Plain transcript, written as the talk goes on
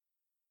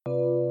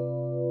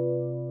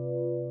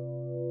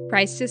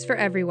Christ is for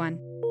everyone.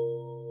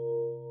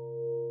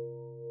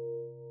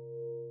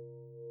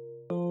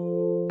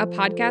 A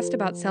podcast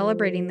about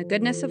celebrating the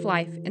goodness of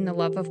life in the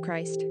love of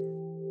Christ.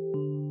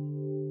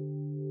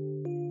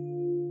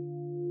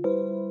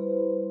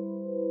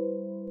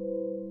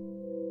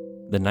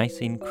 The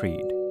Nicene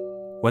Creed.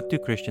 What do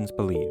Christians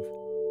believe?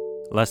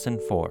 Lesson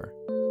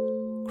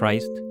 4.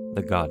 Christ,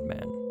 the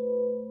God-Man.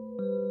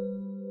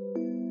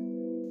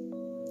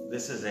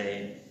 This is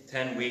a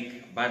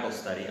 10-week Bible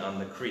study on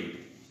the Creed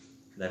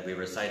that we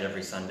recite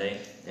every Sunday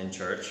in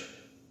church.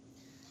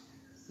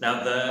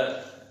 Now,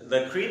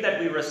 the creed that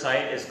we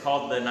recite is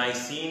called the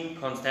Nicene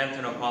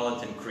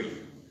Constantinopolitan Creed.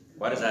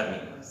 What does that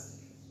mean?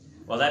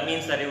 Well, that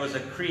means that it was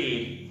a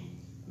creed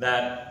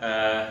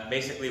that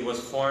basically was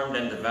formed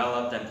and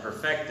developed and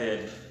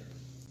perfected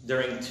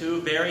during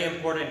two very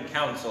important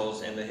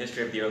councils in the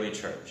history of the early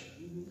church.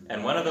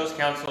 And one of those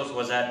councils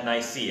was at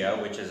Nicaea,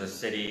 which is a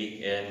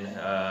city in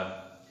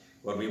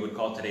what we would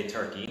call today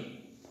Turkey.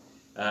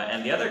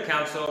 And the other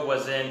council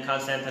was in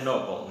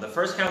Constantinople. The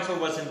first council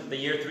was in the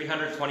year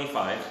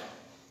 325,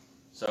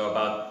 so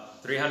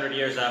about 300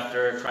 years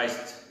after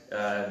Christ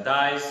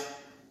dies,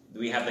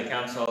 we have the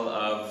Council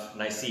of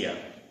Nicaea.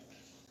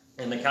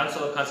 And the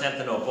Council of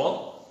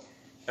Constantinople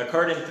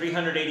occurred in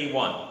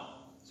 381.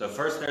 So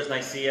first there's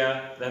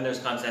Nicaea, then there's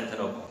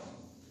Constantinople.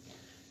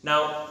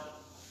 Now,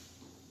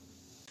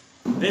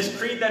 this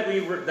creed that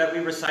we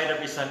recite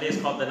every Sunday is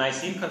called the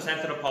Nicene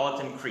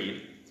Constantinopolitan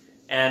Creed.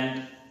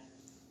 And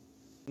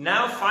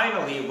now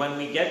finally, when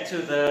we get to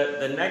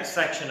the next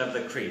section of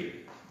the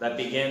creed, that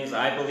begins,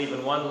 I believe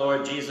in one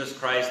Lord Jesus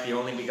Christ, the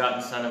only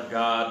begotten Son of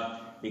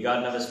God,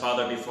 begotten of his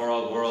Father before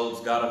all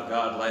worlds, God of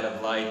God, light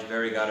of light,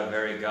 very God of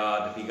very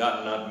God,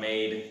 begotten not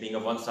made, being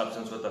of one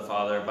substance with the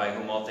Father, by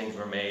whom all things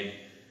were made.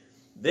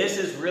 This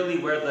is really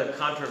where the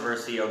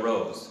controversy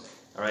arose.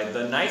 All right,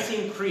 the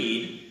Nicene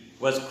Creed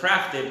was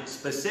crafted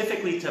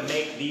specifically to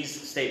make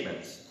these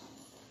statements.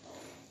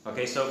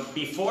 Okay, so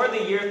before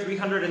the year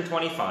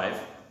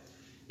 325,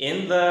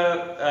 in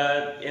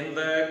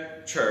the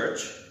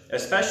church,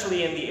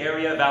 especially in the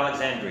area of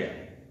Alexandria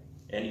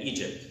in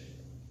Egypt,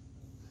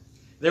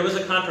 there was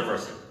a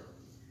controversy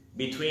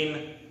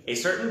between a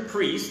certain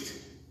priest,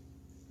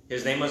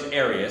 his name was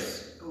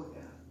Arius,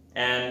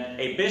 and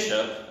a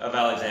bishop of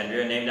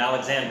Alexandria named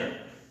Alexander.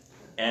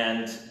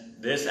 And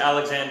this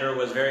Alexander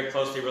was very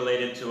closely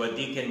related to a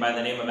deacon by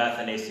the name of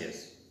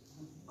Athanasius.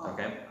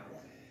 Okay?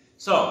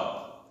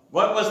 So,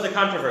 what was the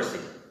controversy?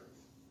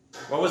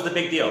 What was the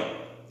big deal?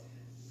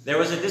 There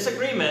was a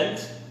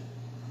disagreement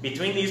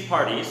between these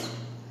parties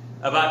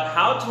about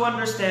how to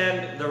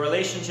understand the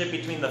relationship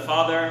between the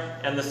Father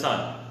and the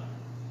Son,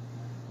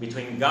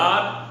 between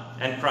God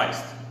and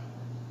Christ.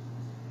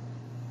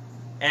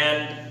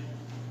 And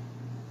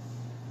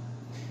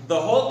the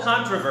whole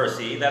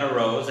controversy that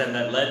arose and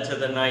that led to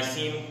the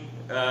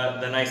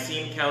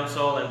Nicene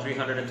Council in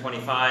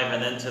 325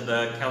 and then to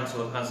the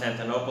Council of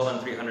Constantinople in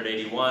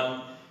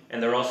 381,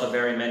 and there are also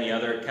very many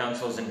other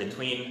councils in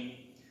between.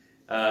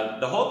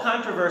 The whole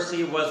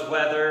controversy was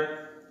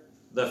whether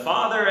the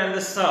Father and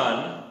the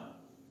Son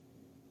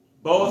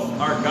both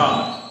are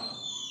God,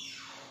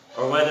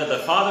 or whether the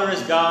Father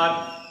is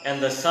God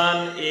and the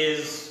Son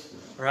is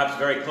perhaps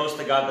very close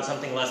to God but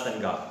something less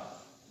than God.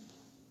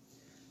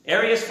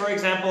 Arius, for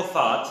example,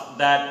 thought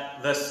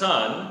that the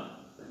Son,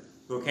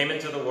 who came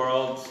into the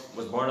world,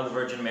 was born of the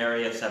Virgin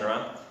Mary,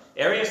 etc.,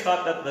 Arius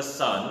thought that the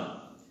Son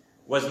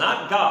was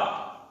not God,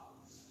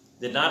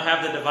 did not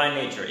have the divine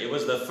nature. It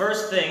was the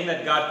first thing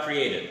that God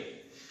created.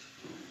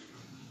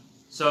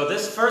 So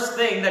this first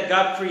thing that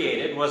God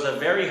created was a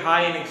very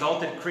high and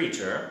exalted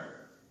creature.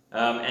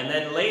 And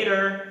then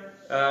later,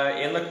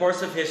 in the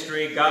course of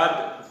history,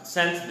 God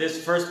sent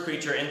this first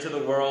creature into the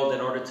world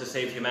in order to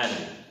save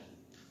humanity.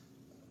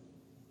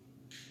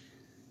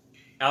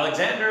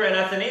 Alexander and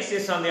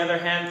Athanasius, on the other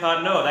hand,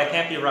 thought, no, that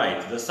can't be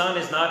right. The Son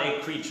is not a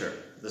creature.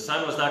 The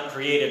Son was not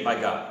created by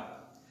God.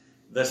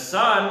 The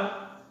Son,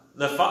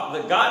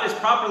 God is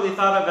properly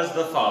thought of as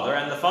the Father,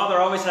 and the Father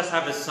always has to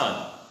have his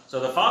Son. So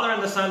the Father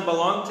and the Son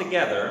belong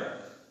together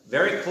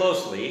very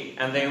closely,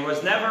 and there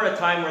was never a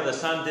time where the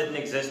Son didn't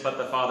exist but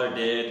the Father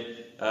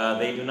did.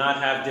 They do not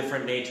have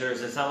different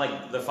natures. It's not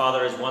like the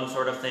Father is one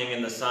sort of thing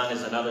and the Son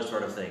is another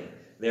sort of thing.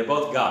 They're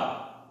both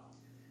God.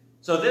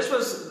 So this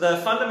was the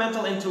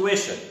fundamental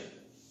intuition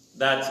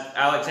that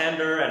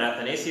Alexander and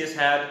Athanasius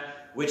had,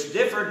 which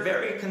differed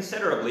very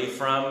considerably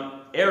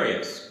from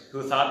Arius,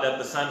 who thought that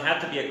the Son had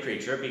to be a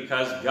creature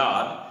because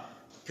God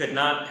could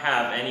not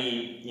have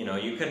any,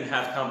 you couldn't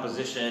have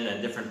composition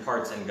and different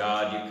parts in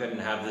God. You couldn't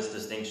have this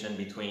distinction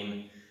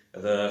between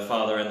the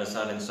Father and the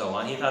Son and so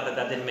on. He thought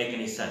that didn't make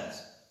any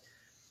sense.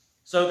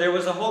 So there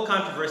was a whole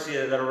controversy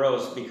that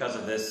arose because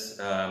of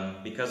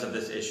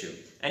this issue.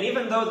 And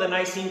even though the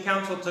Nicene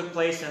Council took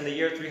place in the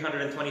year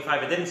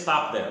 325, it didn't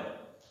stop there.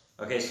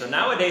 Okay, so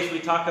nowadays we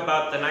talk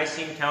about the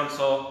Nicene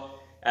Council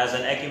as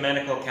an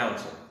ecumenical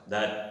council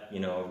that,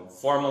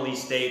 formally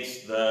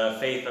states the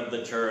faith of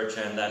the church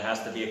and that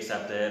has to be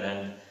accepted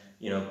and,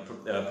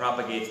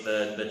 propagates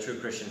the true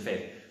Christian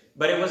faith.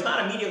 but it was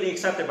not immediately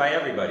accepted by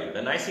everybody.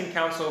 The Nicene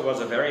Council was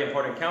a very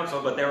important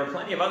council, but there were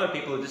plenty of other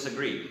people who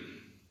disagreed.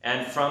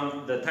 And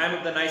from the time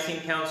of the Nicene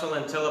Council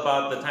until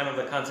about the time of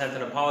the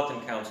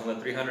Constantinopolitan Council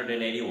in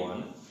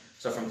 381,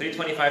 so from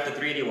 325 to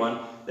 381,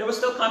 there was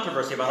still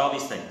controversy about all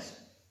these things.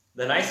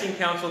 The Nicene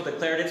Council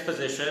declared its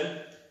position.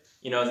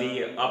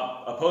 The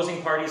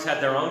opposing parties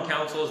had their own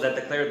councils that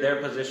declared their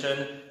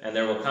position, and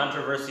there were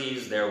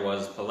controversies, there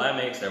was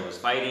polemics, there was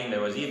fighting,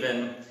 there was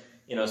even,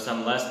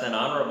 some less than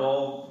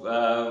honorable,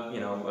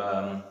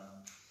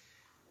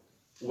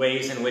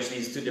 ways in which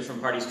these two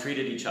different parties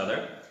treated each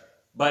other.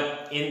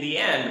 But in the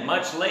end,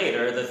 much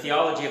later, the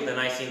theology of the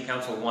Nicene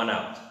Council won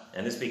out,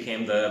 and this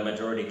became the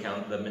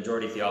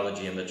majority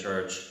theology in the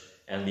church,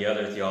 and the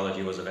other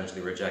theology was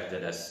eventually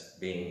rejected as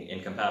being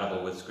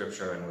incompatible with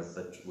Scripture and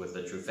with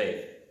the true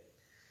faith.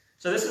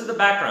 So this is the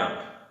background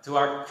to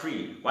our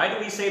creed. Why do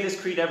we say this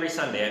creed every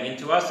Sunday? I mean,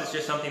 to us, it's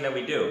just something that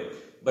we do.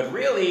 But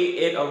really,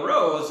 it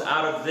arose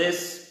out of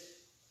this,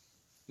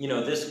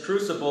 this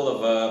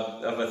crucible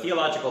of a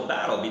theological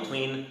battle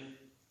between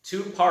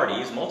two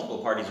parties, multiple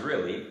parties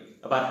really,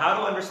 about how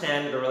to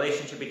understand the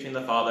relationship between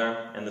the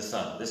Father and the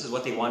Son. This is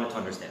what they wanted to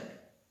understand.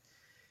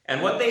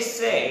 And what they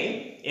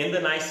say in the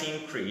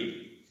Nicene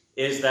Creed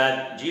is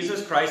that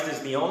Jesus Christ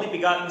is the only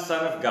begotten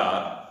Son of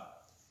God,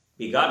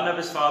 begotten of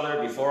his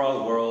Father before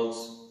all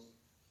worlds.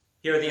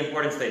 Here are the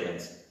important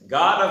statements.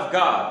 God of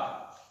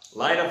God,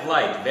 light of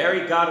light,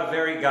 very God of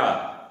very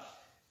God.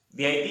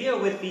 The idea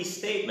with these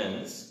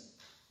statements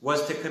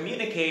was to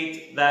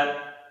communicate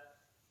that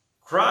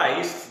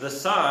Christ, the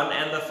Son,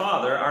 and the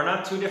Father are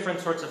not two different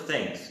sorts of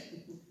things.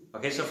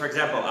 Okay, so for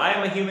example, I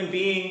am a human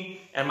being,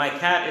 and my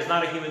cat is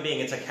not a human being,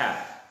 it's a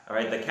cat. All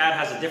right, the cat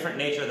has a different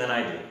nature than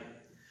I do.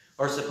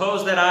 Or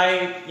suppose that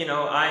I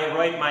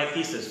write my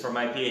thesis for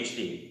my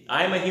PhD.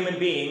 I am a human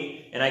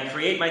being, and I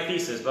create my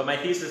thesis, but my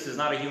thesis is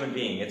not a human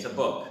being, it's a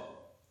book.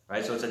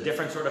 Right, so it's a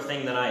different sort of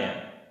thing than I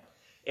am.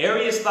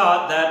 Arius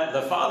thought that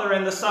the Father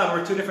and the Son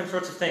were two different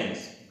sorts of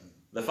things.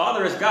 The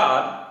Father is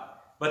God,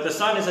 but the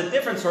Son is a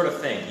different sort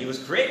of thing. He was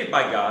created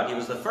by God. He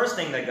was the first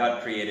thing that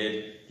God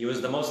created. He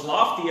was the most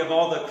lofty of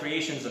all the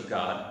creations of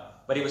God,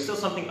 but he was still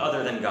something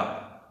other than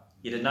God.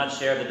 He did not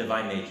share the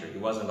divine nature. He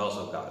wasn't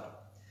also God.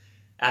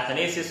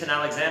 Athanasius and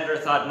Alexander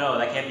thought, no,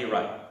 that can't be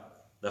right.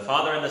 The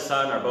Father and the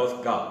Son are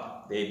both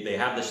God. They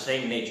have the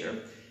same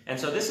nature. And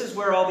so this is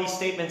where all these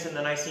statements in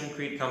the Nicene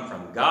Creed come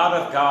from. God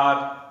of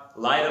God,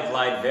 light of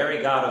light,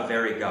 very God of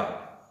very God.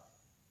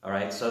 All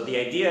right, so the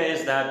idea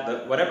is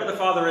that whatever the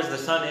Father is, the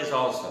Son is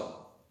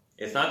also.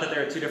 It's not that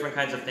there are two different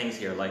kinds of things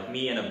here, like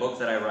me and a book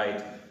that I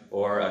write,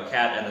 or a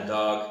cat and a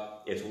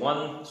dog. It's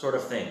one sort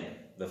of thing.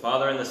 The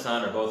Father and the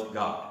Son are both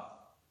God.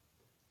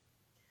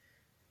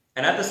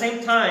 And at the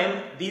same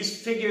time,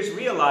 these figures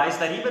realize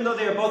that even though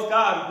they are both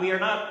God, we are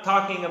not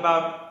talking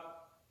about,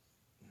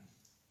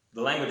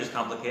 the language is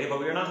complicated, but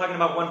we are not talking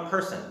about one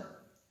person.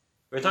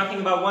 We're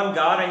talking about one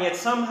God, and yet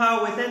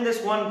somehow within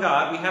this one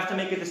God, we have to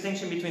make a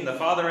distinction between the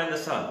Father and the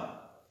Son.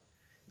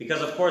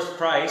 Because of course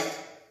Christ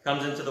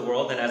comes into the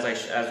world, and as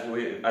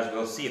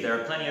we'll see, there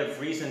are plenty of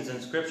reasons in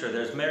Scripture.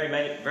 There's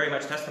very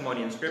much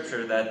testimony in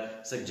Scripture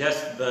that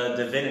suggests the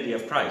divinity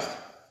of Christ.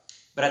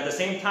 But at the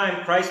same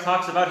time, Christ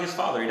talks about his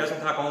Father. He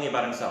doesn't talk only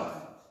about himself.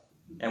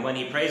 And when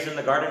he prays in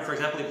the garden, for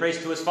example, he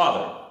prays to his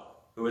Father,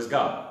 who is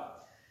God.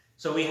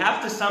 So we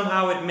have to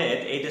somehow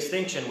admit a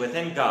distinction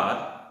within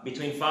God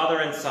between Father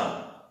and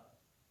Son.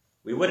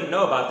 We wouldn't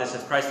know about this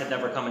if Christ had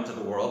never come into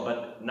the world,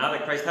 but now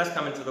that Christ has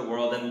come into the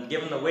world, and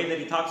given the way that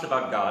he talks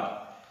about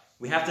God,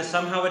 we have to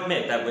somehow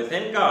admit that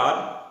within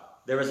God,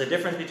 there is a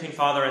difference between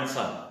Father and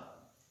Son.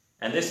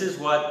 And this is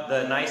what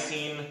the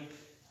Nicene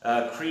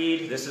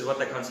Creed, this is what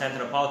the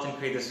Constantinopolitan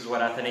Creed, this is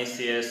what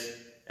Athanasius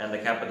and the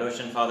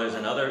Cappadocian Fathers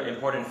and other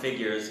important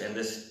figures in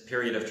this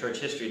period of church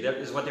history, that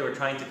is what they were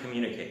trying to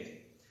communicate.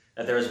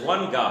 That there is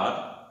one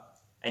God,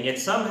 and yet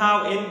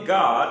somehow in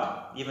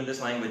God, even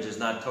this language is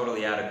not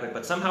totally adequate,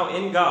 but somehow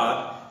in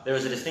God, there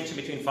is a distinction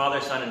between Father,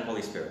 Son, and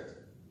Holy Spirit.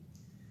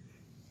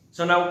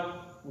 So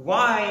now,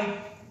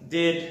 why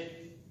did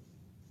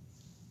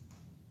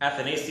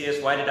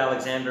Athanasius, why did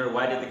Alexander,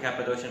 why did the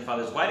Cappadocian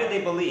Fathers, why did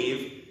they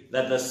believe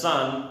that the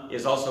Son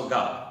is also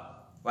God?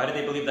 Why did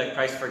they believe that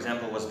Christ, for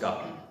example, was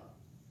God?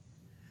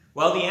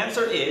 Well, the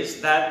answer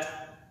is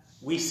that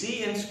we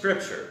see in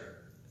Scripture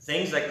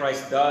things that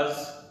Christ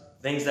does,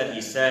 things that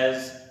he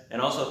says,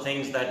 and also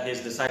things that his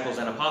disciples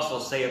and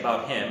apostles say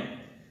about him,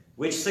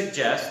 which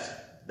suggest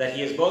that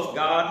he is both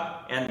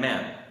God and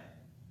man.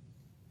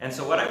 And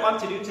so what I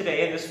want to do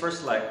today in this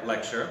first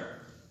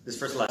lecture, this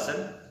first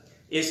lesson,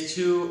 is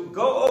to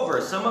go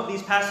over some of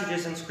these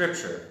passages in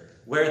Scripture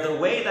where the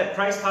way that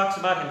Christ talks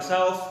about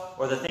himself,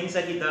 or the things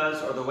that he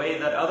does, or the way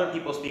that other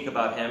people speak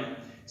about him,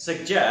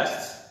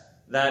 suggests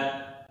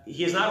that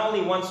he is not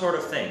only one sort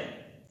of thing,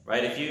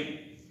 right?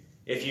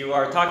 If you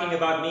are talking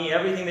about me,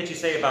 everything that you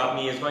say about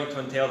me is going to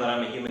entail that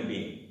I'm a human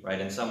being, right,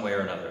 in some way or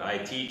another. I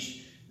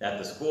teach at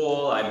the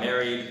school, I'm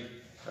married,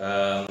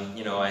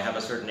 I have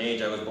a certain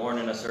age, I was born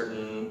in a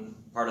certain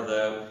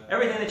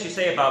everything that you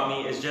say about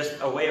me is just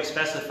a way of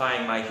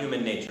specifying my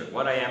human nature,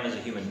 what I am as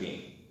a human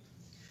being.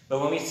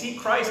 But when we see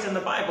Christ in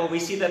the Bible, we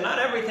see that not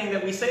everything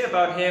that we say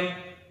about him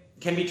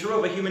can be true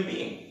of a human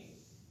being.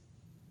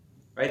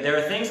 Right? There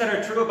are things that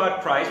are true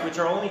about Christ which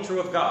are only true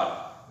of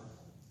God.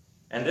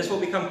 And this will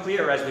become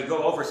clear as we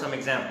go over some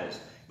examples.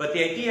 But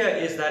the idea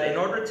is that in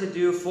order to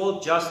do full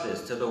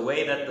justice to the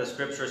way that the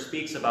Scripture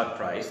speaks about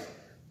Christ,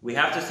 we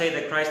have to say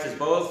that Christ is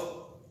both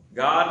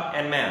God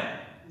and man.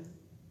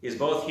 He is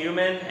both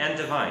human and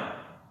divine.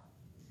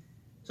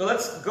 So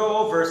let's go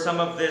over some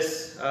of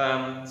this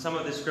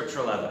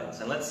scriptural evidence,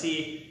 and let's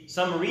see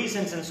some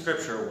reasons in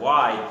Scripture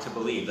why to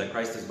believe that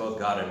Christ is both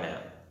God and man,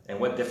 and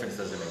what difference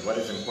does it make? What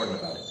is important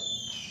about it?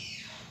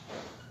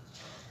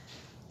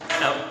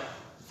 Now,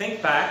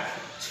 think back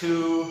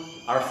to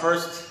our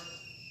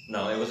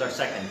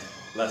second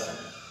lesson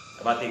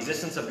about the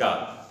existence of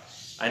God.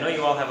 I know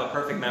you all have a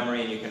perfect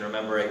memory and you can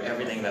remember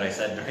everything that I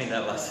said during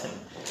that lesson.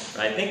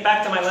 Right? Think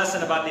back to my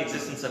lesson about the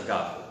existence of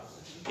God.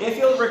 If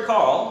you'll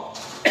recall,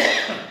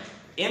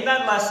 in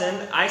that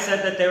lesson, I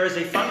said that there is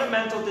a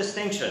fundamental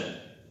distinction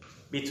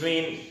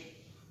between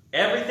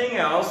everything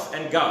else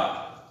and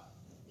God.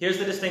 Here's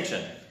the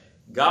distinction.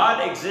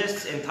 God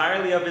exists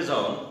entirely of his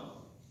own.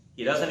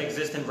 He doesn't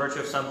exist in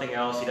virtue of something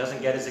else. He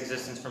doesn't get his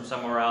existence from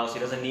somewhere else. He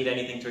doesn't need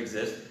anything to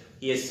exist.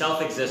 He is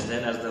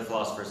self-existent, as the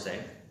philosophers say.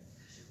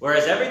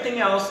 Whereas everything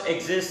else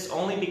exists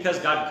only because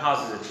God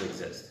causes it to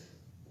exist.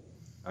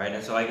 All right,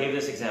 and so I gave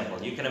this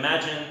example. You can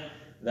imagine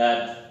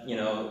that,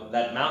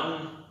 that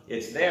mountain,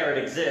 it's there,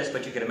 it exists,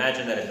 but you can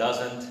imagine that it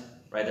doesn't.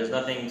 Right? There's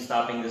nothing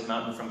stopping this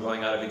mountain from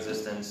going out of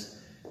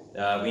existence.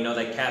 We know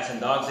that cats and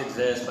dogs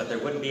exist, but there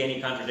wouldn't be any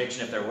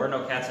contradiction if there were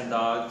no cats and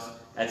dogs.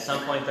 At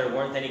some point, there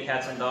weren't any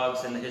cats and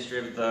dogs in the history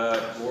of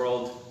the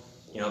world.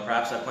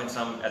 Perhaps at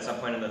some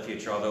point in the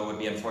future, although it would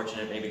be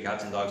unfortunate, maybe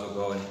cats and dogs will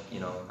go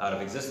out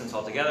of existence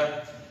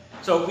altogether.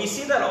 So we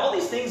see that all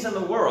these things in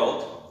the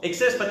world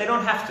exist, but they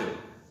don't have to.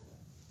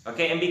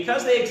 Okay, and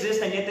because they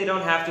exist and yet they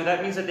don't have to,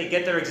 that means that they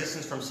get their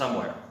existence from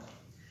somewhere.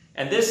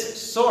 And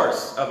this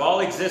source of all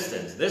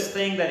existence, this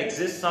thing that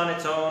exists on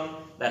its own,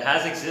 that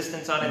has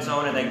existence on its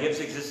own, and that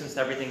gives existence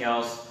to everything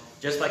else,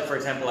 just like, for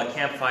example, a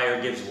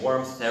campfire gives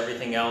warmth to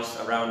everything else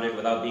around it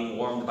without being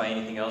warmed by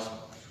anything else,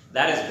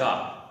 that is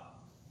God.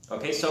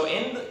 Okay, so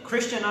in the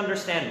Christian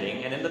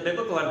understanding and in the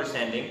biblical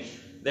understanding,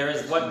 there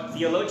is what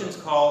theologians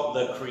call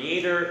the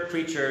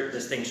creator-creature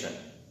distinction.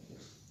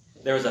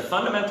 There is a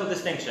fundamental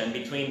distinction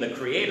between the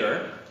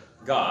creator,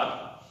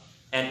 God,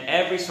 and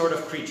every sort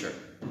of creature.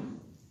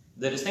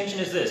 The distinction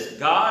is this: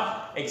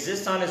 God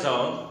exists on his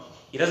own.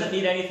 He doesn't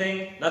need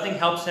anything. Nothing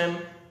helps him.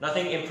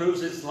 Nothing improves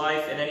his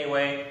life in any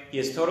way. He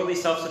is totally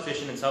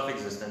self-sufficient and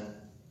self-existent.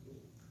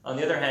 On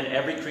the other hand,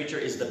 every creature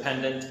is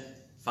dependent,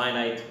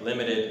 finite,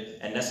 limited,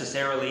 and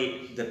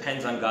necessarily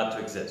depends on God to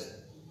exist.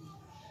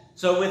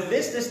 So with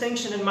this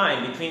distinction in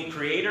mind between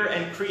creator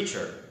and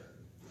creature,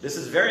 this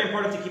is very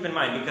important to keep in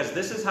mind because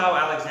this is how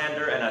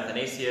Alexander and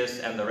Athanasius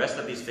and the rest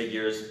of these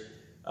figures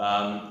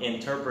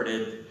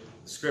interpreted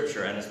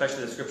Scripture, and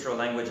especially the scriptural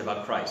language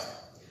about Christ.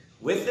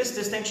 With this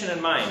distinction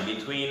in mind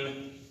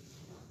between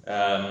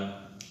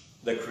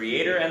the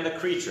creator and the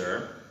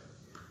creature,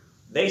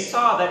 they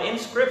saw that in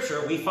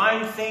Scripture we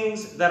find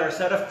things that are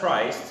said of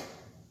Christ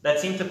that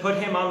seem to put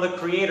him on the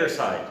creator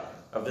side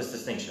of this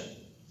distinction.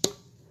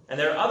 And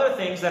there are other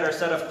things that are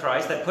said of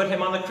Christ that put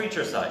him on the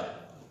creature side.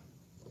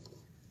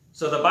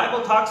 So the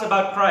Bible talks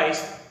about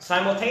Christ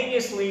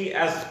simultaneously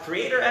as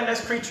creator and as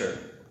creature.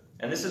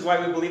 And this is why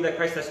we believe that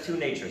Christ has two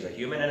natures, a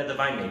human and a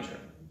divine nature.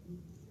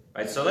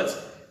 Right? So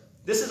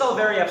this is all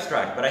very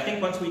abstract, but I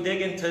think once we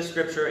dig into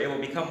Scripture, it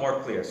will become more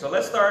clear. So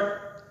let's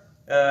start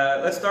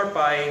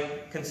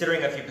by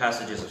considering a few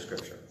passages of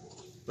Scripture.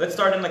 Let's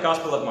start in the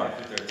Gospel of Mark,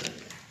 13.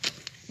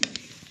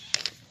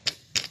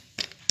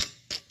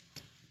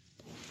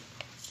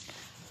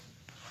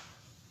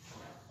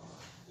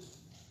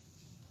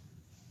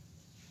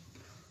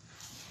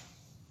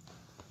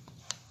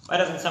 Why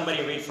doesn't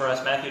somebody read for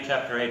us Matthew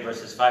chapter 8,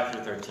 verses 5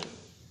 through 13?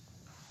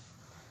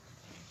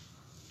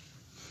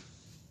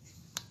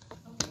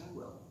 Okay, I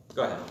will.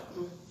 Go ahead.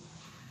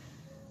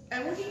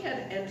 And when he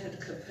had entered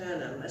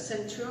Capernaum, a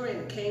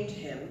centurion came to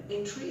him,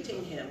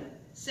 entreating him,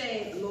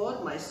 saying,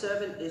 Lord, my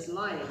servant is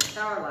lying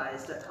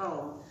paralyzed at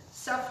home,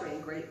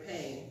 suffering great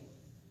pain.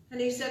 And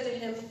he said to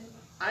him,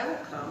 I will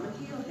come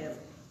and heal him.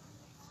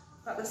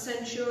 But the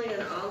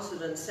centurion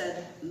answered and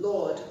said,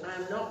 Lord, I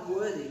am not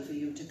worthy for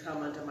you to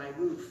come under my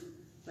roof,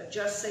 but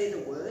just say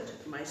the word,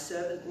 my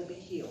servant will be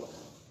healed.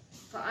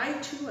 For I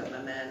too am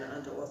a man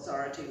under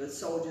authority with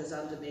soldiers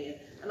under me,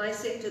 and I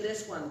say to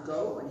this one,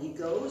 go, and he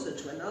goes, and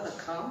to another,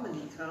 come, and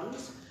he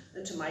comes,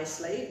 and to my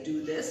slave,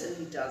 do this, and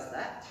he does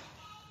that.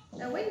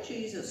 Now when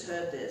Jesus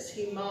heard this,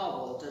 he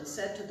marveled and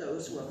said to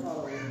those who were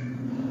following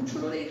him,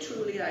 Truly,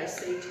 truly, I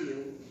say to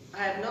you,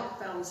 I have not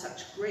found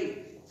such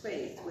great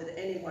faith with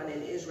anyone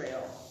in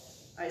Israel.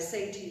 I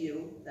say to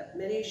you that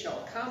many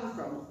shall come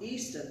from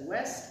east and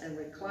west and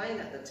recline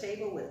at the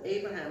table with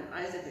Abraham,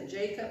 Isaac, and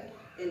Jacob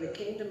in the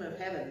kingdom of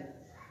heaven.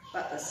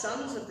 But the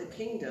sons of the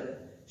kingdom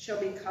shall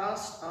be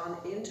cast on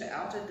into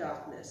outer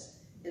darkness,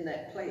 in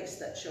that place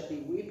that shall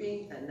be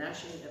weeping and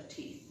gnashing of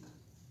teeth.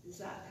 Does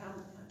that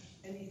have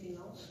anything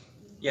else?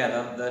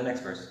 Yeah, the next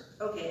verse.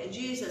 Okay, and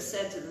Jesus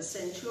said to the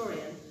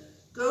centurion,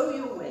 "Go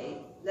your way,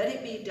 let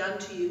it be done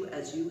to you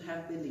as you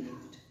have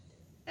believed."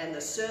 And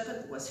the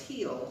servant was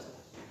healed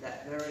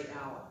that very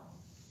hour.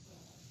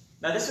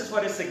 Now this is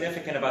what is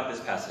significant about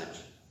this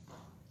passage.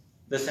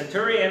 The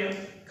centurion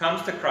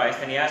comes to Christ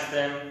and he asks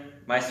him,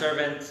 "My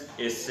servant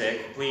is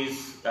sick,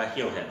 please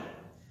heal him."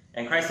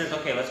 And Christ says,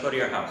 "Okay, let's go to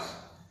your house."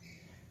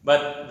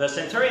 But the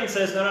centurion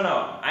says,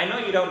 no, I know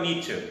you don't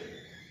need to.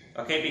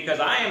 Okay, because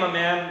I am a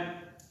man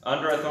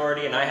under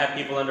authority and I have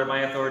people under my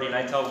authority and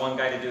I tell one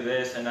guy to do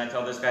this and I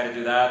tell this guy to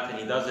do that and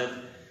he does it.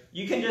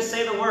 You can just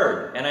say the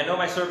word and I know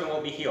my servant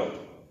will be healed.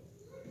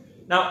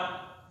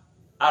 Now,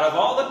 out of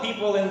all the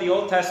people in the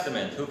Old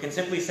Testament who can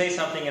simply say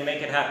something and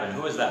make it happen,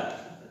 who is that?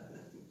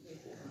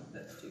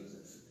 That's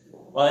Jesus.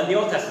 Well, in the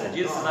Old Testament.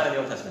 Jesus is not in the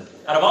Old Testament.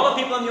 Out of all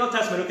the people in the Old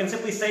Testament who can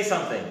simply say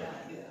something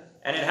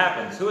and it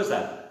happens, who is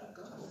that?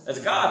 It's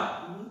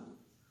God.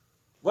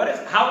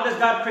 How does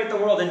God create the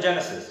world in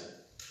Genesis?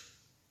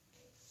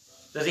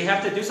 Does he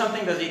have to do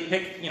something? Does he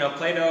pick,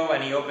 Play-Doh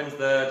and he opens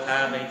the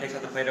tab and he takes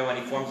out the Play-Doh and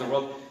he forms the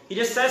world? He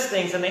just says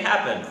things and they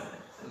happen.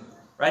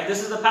 Right?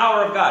 This is the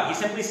power of God. He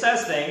simply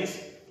says things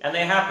and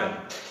they happen.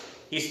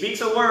 He speaks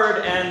a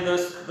word and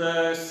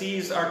the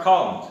seas are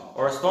calmed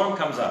or a storm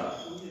comes up.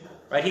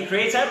 Right? He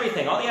creates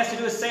everything. All he has to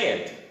do is say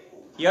it.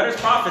 He utters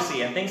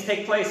prophecy and things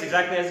take place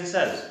exactly as he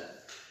says.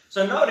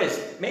 So notice,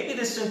 maybe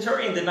this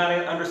centurion did not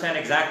understand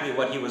exactly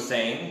what he was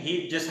saying.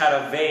 He just had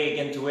a vague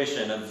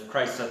intuition of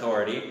Christ's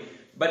authority.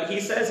 But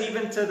he says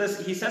to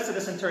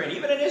the centurion,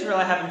 even in Israel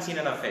I haven't seen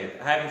enough faith.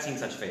 I haven't seen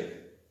such faith.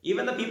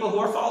 Even the people who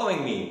are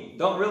following me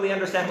don't really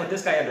understand what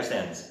this guy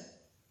understands.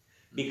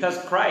 Because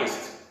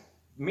Christ,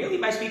 merely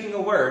by speaking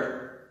a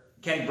word,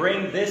 can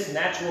bring this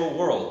natural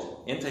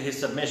world into his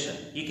submission.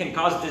 He can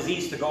cause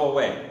disease to go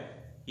away.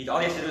 All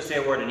he has to do is say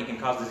a word and he can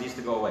cause disease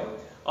to go away.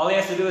 All he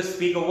has to do is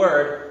speak a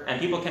word and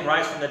people can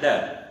rise from the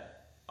dead.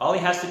 All he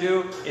has to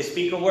do is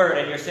speak a word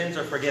and your sins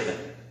are forgiven.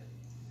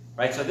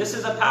 Right? So this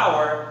is a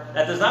power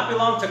that does not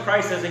belong to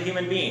Christ as a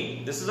human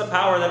being. This is a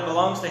power that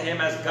belongs to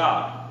him as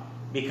God.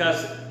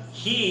 Because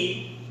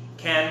he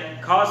can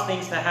cause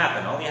things to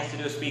happen. All he has to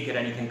do is speak it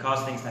and he can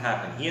cause things to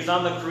happen. He is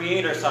on the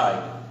creator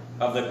side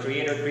of the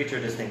creator-creature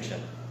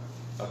distinction.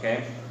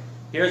 Okay?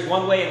 Here's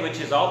one way in which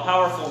his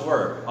all-powerful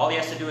word, all he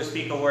has to do is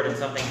speak a word and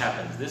something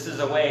happens. This is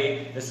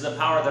a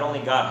power that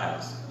only God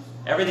has.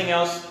 Everything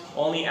else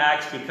only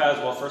acts because,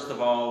 well, first of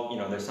all,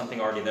 there's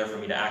something already there for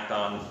me to act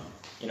on.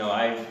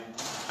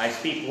 I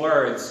speak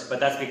words, but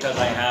that's because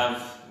I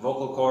have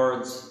vocal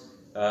cords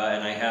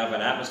and I have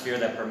an atmosphere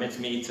that permits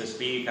me to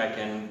speak. I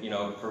can,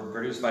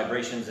 produce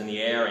vibrations in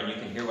the air and you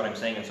can hear what I'm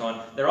saying and so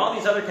on. There are all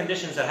these other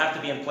conditions that have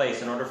to be in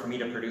place in order for me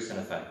to produce an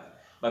effect.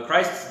 But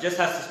Christ just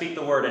has to speak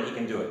the word and he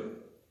can do it.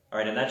 All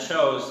right, and that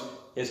shows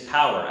his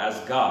power as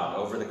God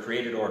over the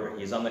created order.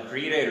 He's on the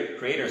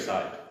creator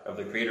side of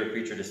the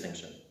creator-creature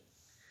distinction.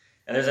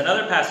 And there's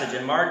another passage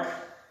in Mark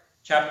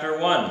chapter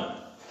 1.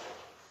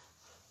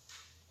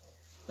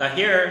 Now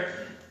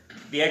here,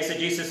 the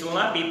exegesis will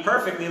not be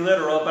perfectly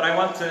literal, but I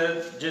want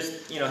to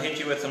just, hit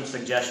you with some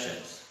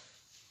suggestions.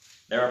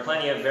 There are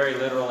plenty of very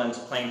literal and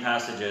plain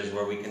passages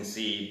where we can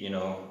see,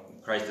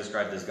 Christ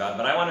described as God,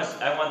 but I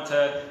want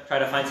to try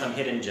to find some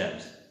hidden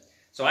gems.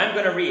 So I'm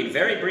going to read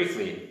very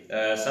briefly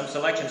some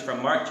selections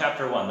from Mark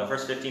chapter 1, the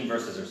first 15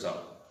 verses or so.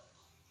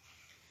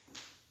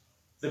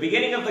 The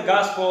beginning of the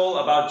gospel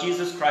about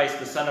Jesus Christ,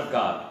 the Son of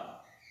God.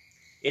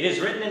 It is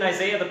written in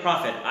Isaiah the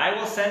prophet, "I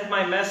will send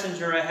my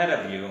messenger ahead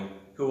of you,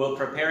 who will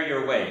prepare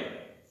your way.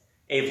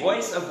 A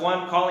voice of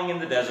one calling in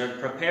the desert,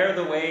 prepare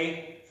the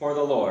way for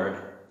the Lord,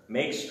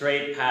 make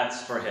straight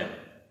paths for him."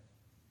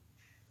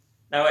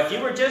 Now, if you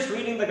were just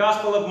reading the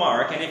Gospel of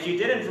Mark, and if you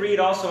didn't read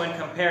also and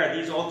compare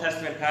these Old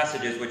Testament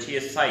passages which he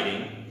is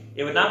citing,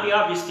 it would not be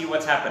obvious to you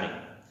what's happening.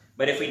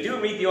 But if we do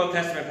read the Old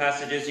Testament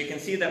passages, you can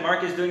see that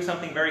Mark is doing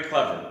something very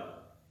clever.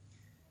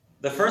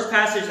 The first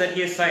passage that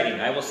he is citing,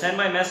 "I will send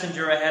my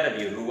messenger ahead of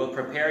you who will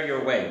prepare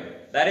your way,"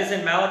 that is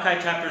in Malachi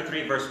chapter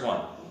 3, verse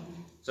 1.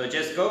 So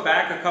just go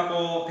back a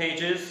couple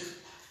pages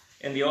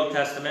in the Old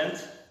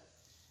Testament,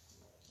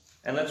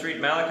 and let's read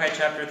Malachi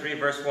chapter 3,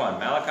 verse 1.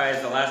 Malachi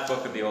is the last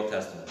book of the Old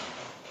Testament.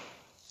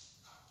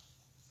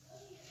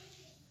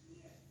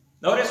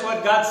 Notice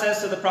what God says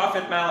to the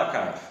prophet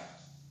Malachi.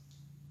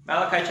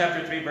 Malachi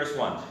chapter 3, verse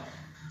 1.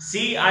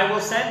 "See, I will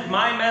send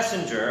my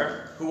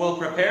messenger who will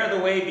prepare the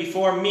way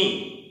before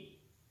me.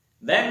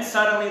 Then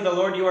suddenly the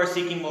Lord you are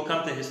seeking will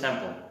come to his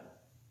temple."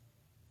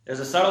 There's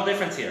a subtle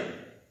difference here.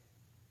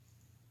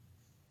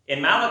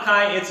 In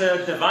Malachi, it's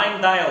a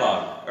divine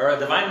dialogue, or a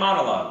divine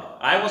monologue.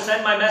 "I will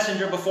send my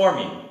messenger before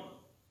me."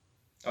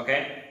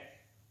 Okay?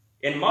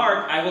 In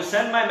Mark, "I will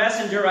send my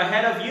messenger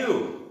ahead of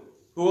you,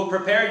 who will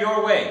prepare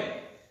your way."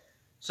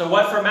 So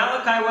what for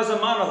Malachi was a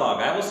monologue,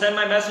 "I will send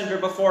my messenger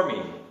before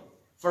me,"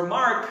 for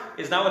Mark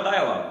is now a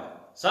dialogue.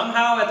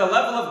 Somehow at the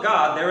level of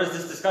God, there is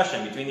this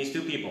discussion between these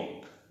two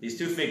people. these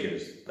two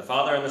figures, the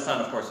Father and the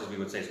Son, of course, as we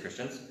would say as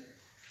Christians.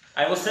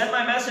 I will send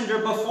my messenger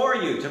before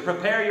you to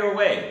prepare your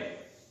way.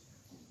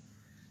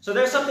 So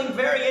there's something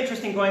very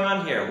interesting going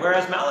on here.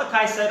 Whereas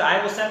Malachi said,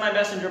 I will send my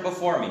messenger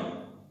before me.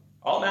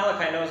 All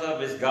Malachi knows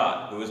of is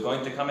God, who is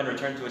going to come and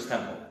return to his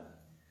temple.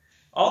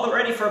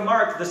 Already for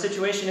Mark, the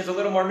situation is a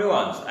little more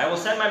nuanced. I will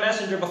send my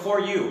messenger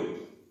before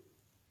you.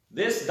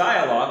 This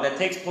dialogue that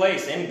takes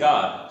place in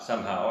God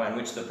somehow, and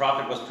which the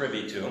prophet was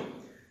privy to,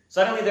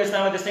 suddenly there's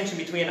now a distinction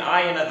between an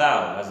I and a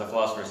thou, as the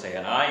philosophers say,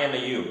 an I and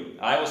a you.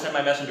 I will send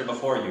my messenger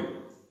before you.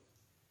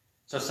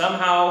 So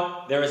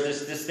somehow there is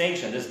this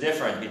distinction, this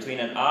difference between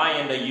an I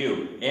and a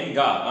you in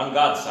God, on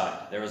God's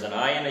side. There is an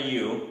I and a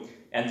you,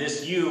 and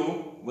this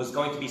you was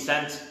going to be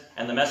sent,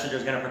 and the messenger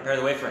is going to prepare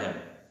the way for him.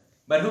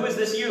 But who is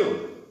this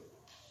you?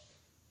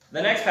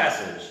 The next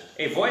passage,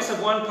 a voice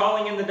of one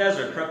calling in the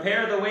desert,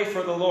 prepare the way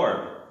for the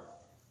Lord.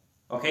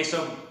 Okay,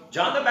 so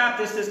John the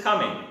Baptist is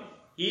coming.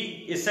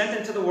 He is sent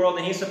into the world,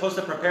 and he's supposed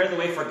to prepare the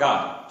way for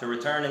God, to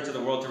return into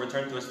the world, to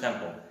return to his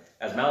temple,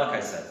 as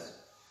Malachi says.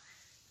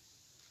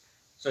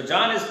 So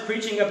John is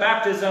preaching a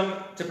baptism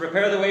to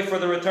prepare the way for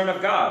the return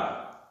of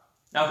God.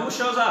 Now who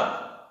shows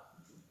up?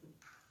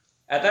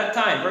 At that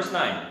time, verse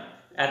 9,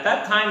 at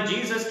that time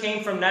Jesus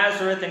came from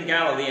Nazareth in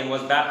Galilee and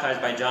was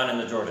baptized by John in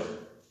the Jordan.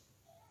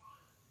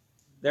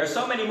 There are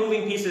so many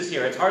moving pieces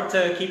here, it's hard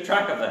to keep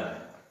track of them.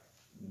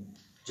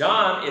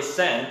 John is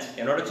sent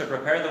in order to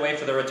prepare the way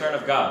for the return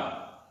of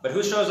God. But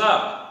who shows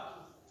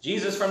up?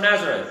 Jesus from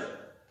Nazareth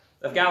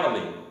of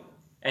Galilee.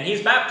 And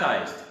he's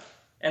baptized.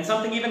 And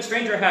something even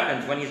stranger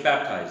happens when he's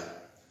baptized.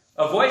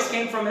 A voice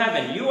came from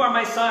heaven, you are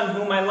my son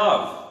whom I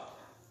love.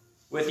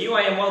 With you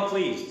I am well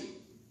pleased.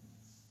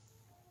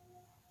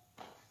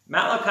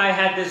 Malachi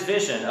had this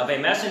vision of a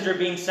messenger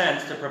being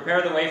sent to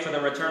prepare the way for the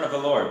return of the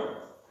Lord.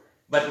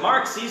 But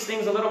Mark sees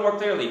things a little more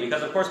clearly,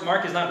 because of course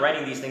Mark is not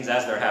writing these things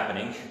as they're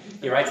happening.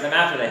 He writes them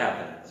after they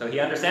happen, so he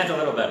understands a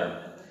little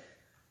better.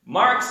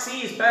 Mark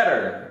sees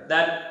better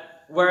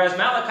that whereas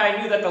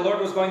Malachi knew that the Lord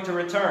was going to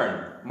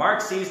return, Mark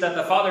sees that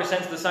the Father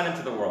sends the Son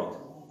into the world.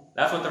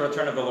 That's what the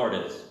return of the Lord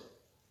is.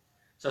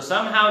 So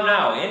somehow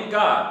now, in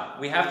God,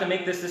 we have to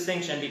make this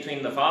distinction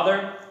between the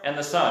Father and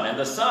the Son. And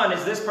the Son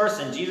is this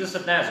person, Jesus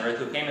of Nazareth,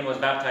 who came and was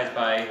baptized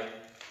by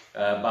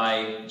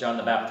John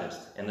the Baptist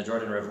in the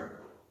Jordan River.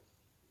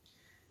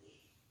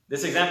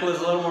 This example is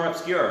a little more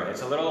obscure.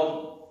 It's a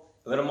little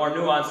more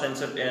nuanced, and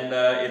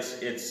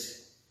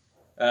it's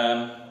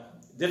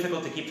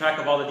difficult to keep track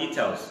of all the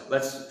details.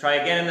 Let's try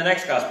again in the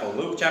next Gospel,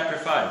 Luke chapter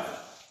 5.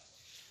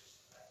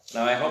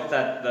 Now I hope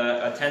that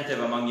the attentive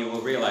among you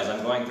will realize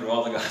I'm going through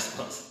all the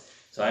Gospels.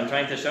 So I'm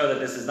trying to show that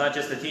this is not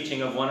just a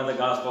teaching of one of the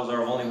Gospels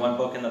or of only one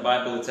book in the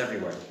Bible, it's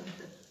everywhere.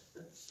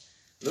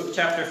 Luke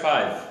chapter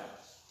 5,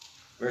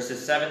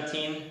 verses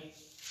 17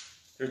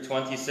 through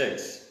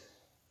 26.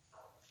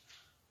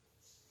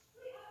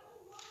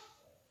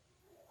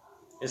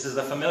 This is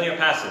the familiar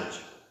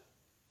passage.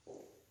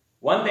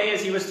 One day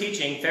as he was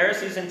teaching,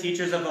 Pharisees and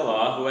teachers of the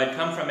law, who had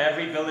come from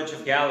every village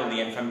of Galilee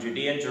and from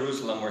Judea and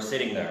Jerusalem, were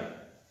sitting there.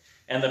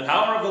 And the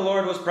power of the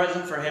Lord was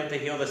present for him to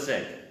heal the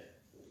sick.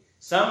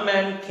 Some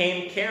men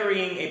came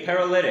carrying a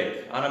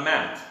paralytic on a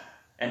mat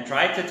and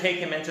tried to take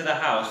him into the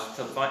house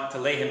to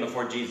lay him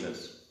before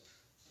Jesus.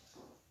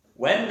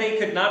 When they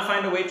could not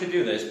find a way to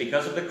do this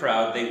because of the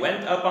crowd, they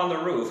went up on the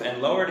roof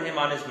and lowered him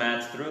on his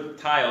mat through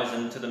tiles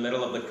into the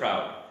middle of the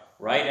crowd,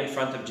 right in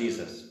front of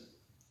Jesus.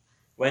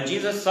 When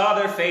Jesus saw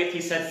their faith,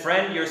 he said,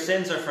 "Friend, your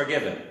sins are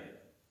forgiven."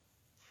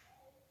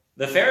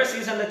 The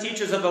Pharisees and the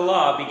teachers of the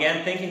law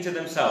began thinking to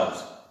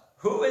themselves,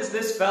 "Who is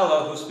this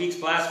fellow who speaks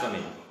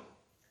blasphemy?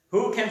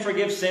 Who can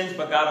forgive sins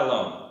but God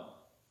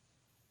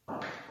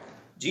alone?"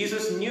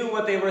 Jesus knew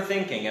what they were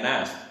thinking and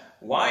asked,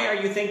 "Why are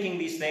you thinking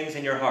these things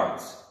in your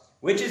hearts?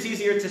 Which is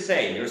easier to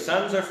say, your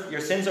sins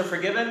are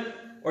forgiven,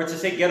 or to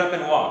say, get up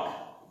and walk?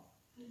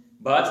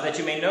 But that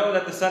you may know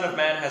that the Son of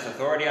Man has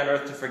authority on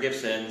earth to forgive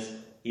sins,"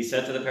 he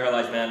said to the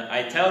paralyzed man,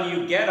 "I tell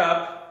you, get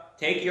up,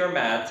 take your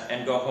mat,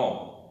 and go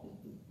home."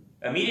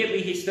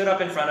 Immediately he stood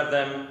up in front of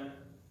them,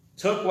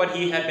 took what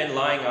he had been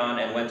lying on,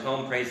 and went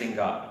home praising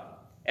God.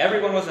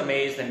 Everyone was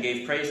amazed and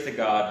gave praise to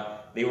God.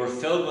 They were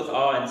filled with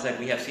awe and said,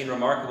 "We have seen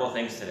remarkable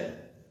things today."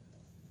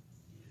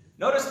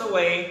 Notice the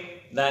way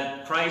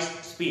that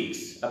Christ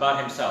speaks about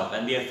himself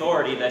and the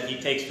authority that he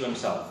takes to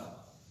himself.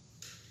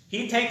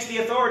 He takes the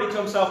authority to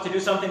himself to do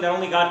something that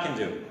only God can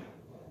do.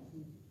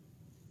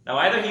 Now,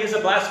 either he is a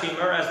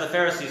blasphemer, as the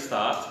Pharisees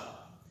thought,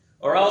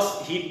 or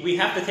else we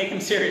have to take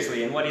him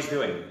seriously in what he's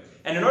doing.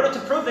 And in order to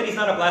prove that he's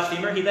not a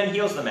blasphemer, he then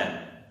heals the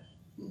man.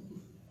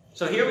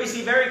 So here we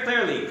see very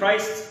clearly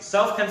Christ's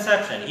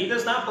self-conception. He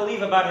does not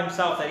believe about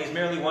himself that he's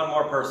merely one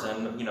more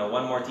person,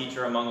 one more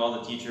teacher among all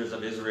the teachers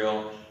of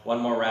Israel, one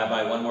more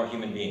rabbi, one more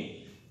human being.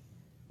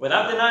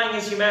 Without denying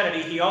his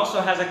humanity, he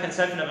also has a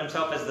conception of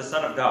himself as the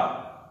Son of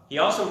God. He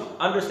also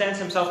understands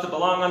himself to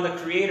belong on the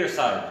creator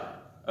side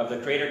of the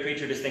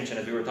creator-creature distinction,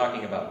 as we were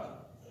talking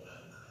about.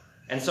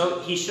 And so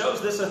he shows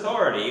this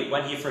authority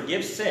when he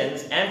forgives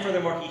sins, and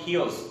furthermore he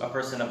heals a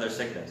person of their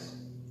sickness.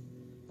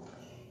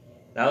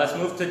 Now let's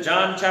move to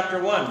John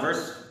chapter 1,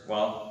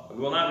 we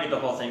will not read the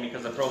whole thing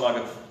because the prologue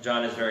of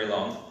John is very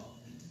long,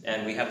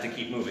 and we have to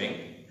keep moving.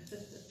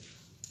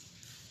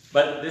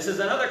 But this is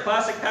another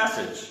classic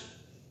passage.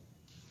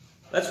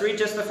 Let's read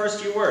just the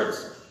first few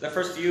words, the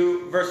first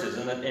few verses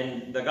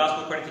in the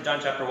Gospel according to John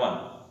chapter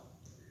 1.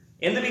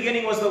 In the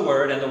beginning was the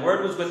Word, and the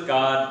Word was with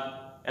God,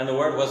 and the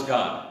Word was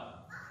God.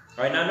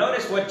 All right, now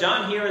notice what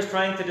John here is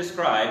trying to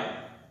describe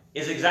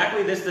is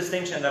exactly this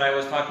distinction that I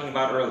was talking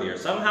about earlier.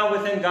 Somehow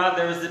within God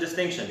there is the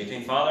distinction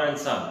between Father and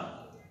Son.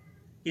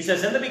 He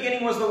says, in the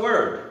beginning was the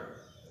Word,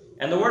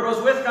 and the Word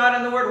was with God,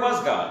 and the Word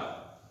was God.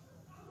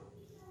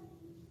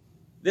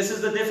 This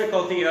is the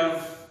difficulty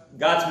of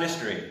God's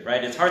mystery,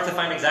 right? It's hard to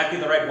find exactly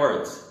the right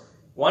words.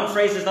 One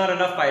phrase is not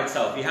enough by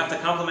itself. You have to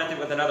complement it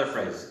with another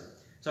phrase.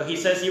 So he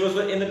says he was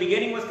in the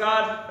beginning with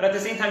God, but at the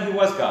same time he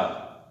was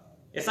God.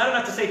 It's not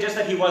enough to say just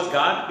that he was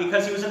God,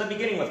 because he was in the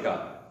beginning with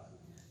God.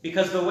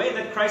 Because the way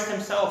that Christ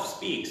himself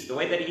speaks, the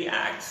way that he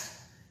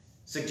acts,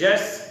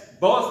 suggests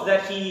both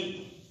that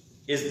he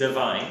is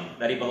divine,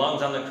 that he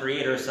belongs on the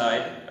creator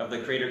side of the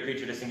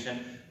creator-creature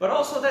distinction, but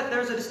also that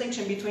there's a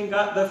distinction between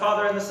God, the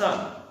Father and the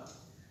Son.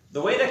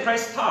 The way that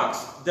Christ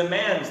talks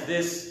demands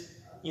this,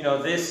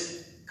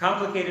 this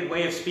complicated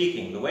way of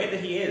speaking, the way that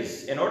he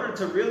is. In order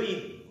to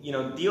really,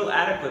 deal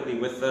adequately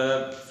with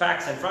the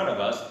facts in front of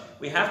us,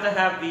 we have to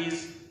have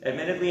these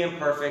admittedly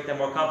imperfect and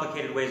more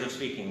complicated ways of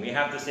speaking. We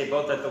have to say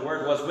both that the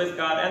Word was with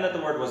God and that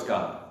the Word was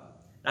God.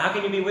 Now, how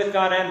can you be with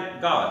God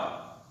and God?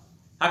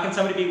 How can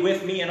somebody be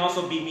with me and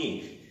also be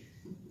me?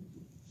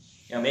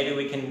 Maybe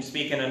we can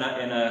speak in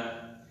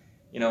a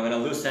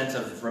loose sense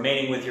of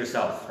remaining with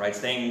yourself, right?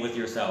 Staying with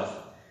yourself.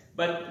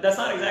 But that's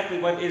not exactly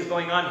what is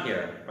going on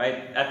here, right?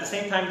 At the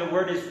same time, the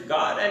Word is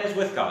God and is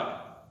with God.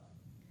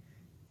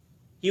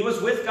 He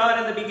was with God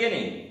in the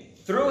beginning.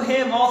 Through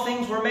him, all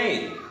things were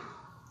made.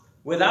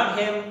 Without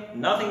him,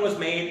 nothing was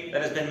made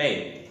that has been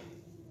made.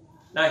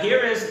 Now here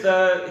is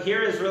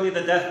really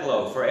the death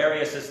blow for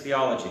Arius'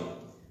 theology.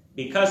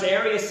 Because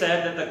Arius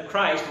said that the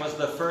Christ was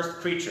the first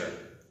creature.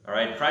 All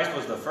right, Christ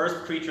was the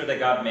first creature that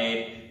God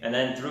made, and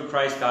then through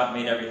Christ, God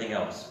made everything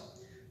else.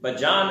 But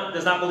John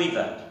does not believe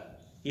that.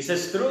 He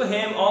says, through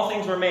him, all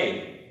things were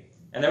made.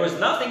 And there was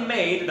nothing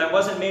made that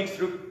wasn't made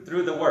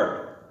through the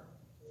Word.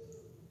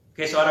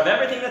 Okay, so out of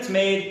everything that's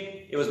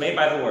made, it was made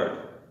by the Word.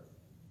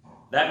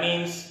 That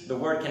means the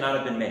Word cannot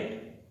have been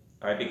made,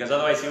 all right, because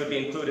otherwise he would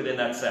be included in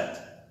that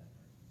set.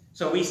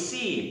 So we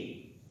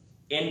see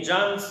in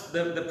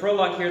the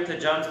prologue here to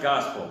John's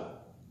Gospel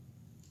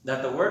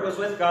that the Word was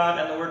with God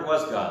and the Word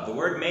was God. The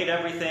Word made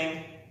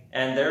everything,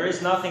 and there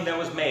is nothing that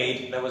was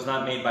made that was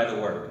not made by the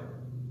Word.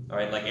 All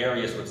right, like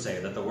Arius would say,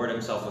 that the Word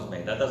himself was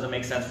made. That doesn't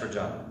make sense for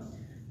John.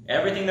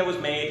 Everything that was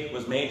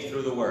made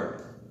through the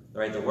Word.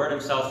 All right, the Word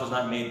himself was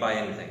not made by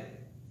anything.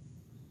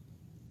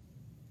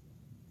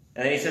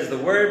 And then he says, the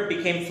Word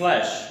became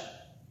flesh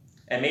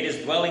and made his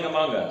dwelling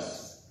among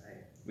us.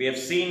 We have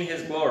seen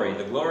his glory,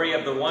 the glory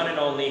of the one and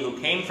only who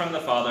came from the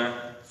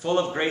Father, full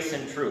of grace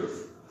and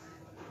truth.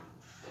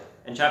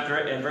 In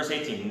verse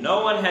 18,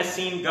 no one has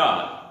seen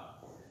God,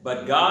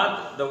 but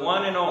God, the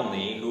one and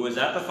only, who is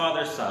at the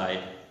Father's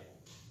side,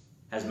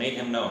 has made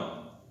him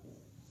known.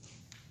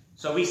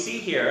 So we see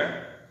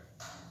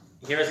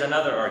here's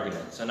another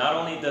argument. So not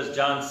only does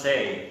John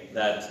say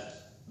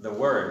that the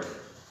Word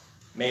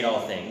made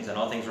all things, and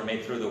all things were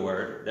made through the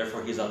Word,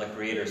 therefore he's on the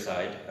creator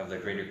side of the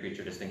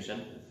creator-creature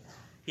distinction.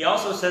 He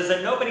also says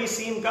that nobody's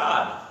seen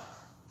God.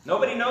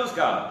 Nobody knows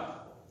God.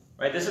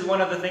 Right? This is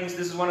one of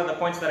the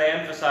points that I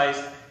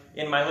emphasized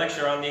in my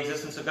lecture on the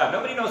existence of God.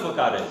 Nobody knows what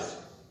God is.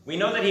 We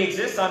know that he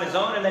exists on his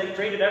own and that he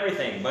created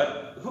everything,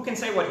 but who can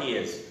say what he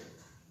is?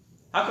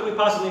 How could we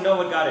possibly know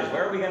what God is?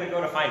 Where are we going to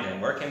go to find him?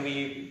 Where can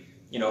we,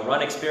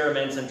 run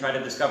experiments and try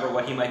to discover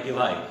what he might be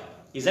like?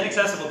 He's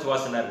inaccessible to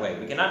us in that way.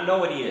 We cannot know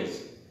what he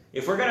is.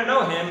 If we're going to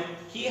know him,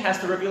 he has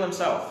to reveal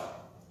himself.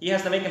 He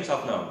has to make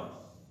himself known.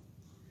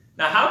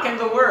 Now, how can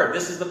the Word,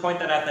 this is the point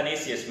that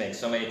Athanasius makes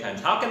so many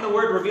times, how can the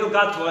Word reveal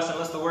God to us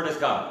unless the Word is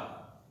God?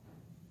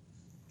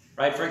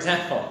 Right? For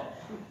example,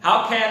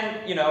 how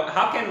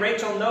can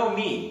Rachel know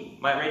me,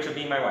 Rachel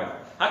being my wife?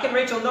 How can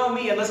Rachel know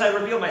me unless I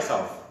reveal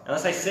myself?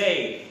 Unless I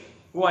say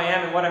who I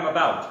am and what I'm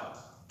about?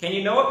 Can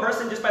you know a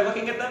person just by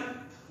looking at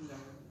them? No.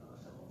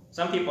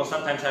 Some people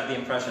sometimes have the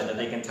impression that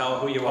they can tell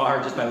who you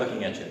are just by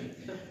looking at you.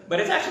 But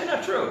it's actually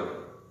not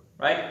true,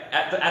 right?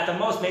 At the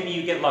most, maybe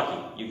you get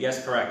lucky. You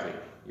guess correctly.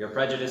 Your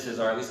prejudices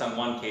are, at least on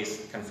one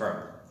case,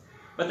 confirmed.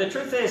 But the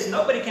truth is,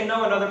 nobody can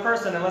know another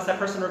person unless that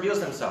person reveals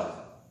himself.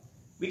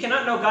 We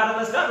cannot know God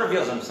unless God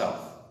reveals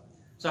himself.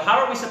 So how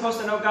are we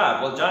supposed to know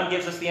God? Well, John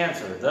gives us the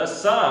answer. The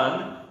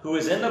Son, who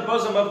is in the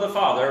bosom of the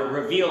Father,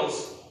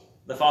 reveals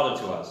the Father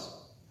to us.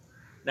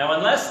 Now,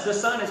 unless the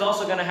Son is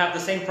also going to have the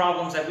same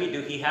problems that we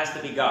do, he has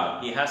to be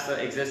God. He has to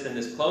exist in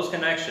this close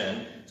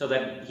connection so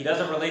that he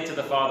doesn't relate to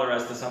the Father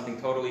as to something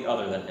totally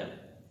other than him.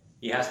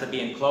 He has to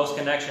be in close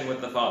connection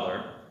with the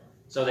Father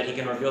so that he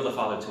can reveal the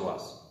Father to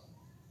us.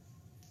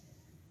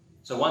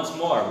 So once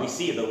more, we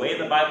see the way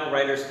the Bible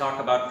writers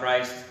talk about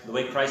Christ, the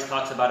way Christ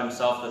talks about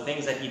himself, the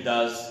things that he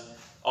does,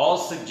 all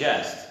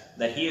suggest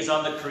that he is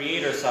on the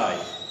creator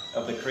side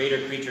of the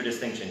creator-creature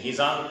distinction. He's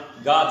on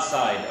God's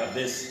side of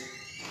this,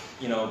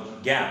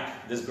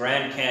 gap, this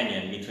Grand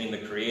Canyon between the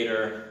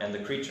creator and the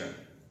creature.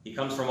 He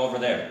comes from over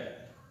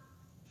there.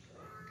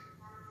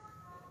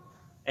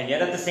 And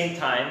yet at the same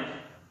time,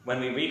 when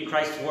we read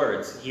Christ's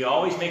words, he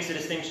always makes a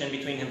distinction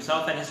between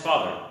himself and his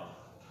Father.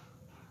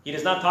 He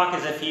does not talk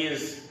as if he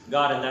is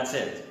God and that's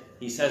it.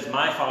 He says,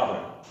 my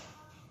Father.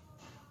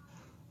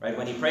 Right?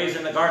 When he prays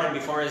in the garden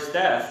before his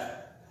death,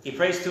 he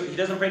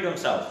doesn't pray to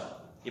himself.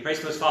 He prays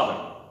to his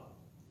Father.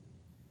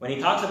 When he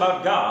talks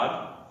about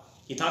God,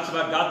 he talks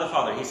about God the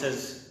Father. He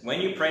says, when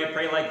you pray,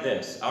 pray like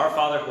this, our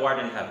Father who art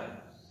in heaven.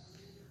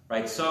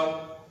 Right?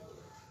 So,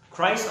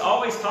 Christ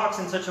always talks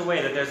in such a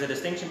way that there's a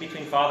distinction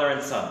between Father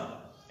and Son.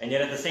 And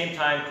yet at the same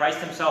time, Christ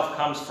himself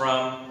comes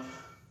from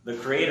the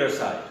creator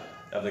side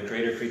of the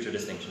creator-creature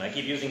distinction. I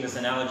keep using this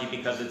analogy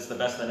because it's the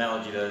best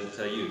analogy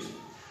to use.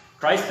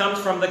 Christ comes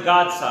from the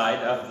God side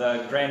of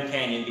the Grand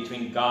Canyon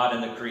between God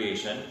and the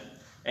creation.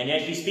 And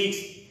yet he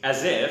speaks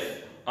as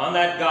if, on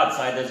that God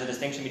side, there's a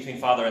distinction between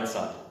Father and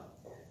Son.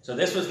 So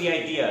this was the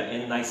idea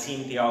in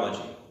Nicene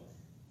theology.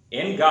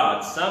 In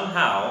God,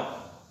 somehow,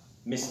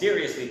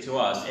 mysteriously to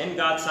us, in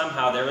God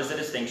somehow there is a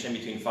distinction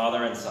between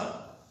Father and Son.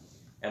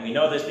 And we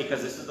know this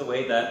because this is the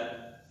way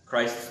that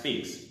Christ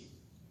speaks.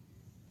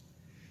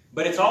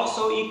 But it's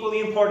also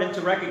equally important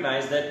to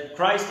recognize that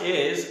Christ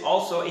is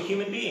also a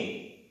human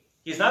being.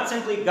 He's not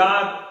simply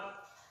God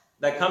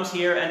that comes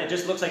here and it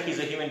just looks like he's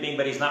a human being,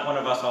 but he's not one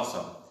of us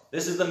also.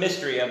 This is the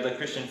mystery of the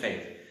Christian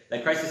faith,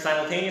 that Christ is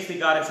simultaneously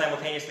God and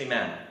simultaneously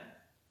man.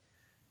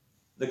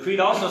 The Creed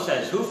also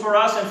says, who for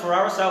us and for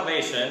our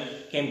salvation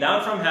came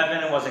down from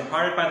heaven and was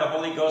incarnate by the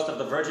Holy Ghost of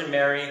the Virgin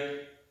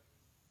Mary.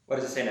 What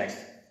does it say next?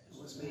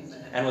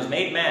 And was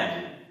made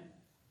man.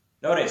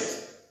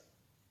 Notice,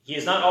 he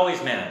is not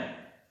always man.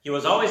 He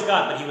was always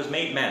God, but he was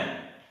made man.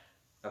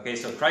 Okay,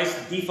 so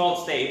Christ's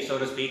default state, so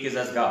to speak, is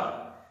as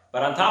God.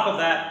 But on top of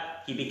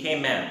that, he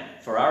became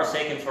man for our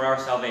sake and for our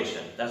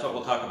salvation. That's what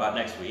we'll talk about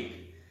next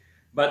week.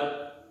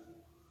 But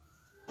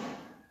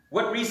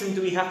what reason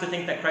do we have to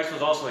think that Christ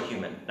was also a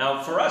human?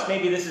 Now, for us,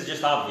 maybe this is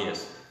just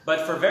obvious.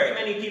 But for very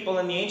many people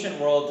in the ancient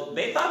world,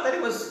 they thought that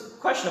it was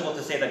questionable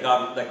to say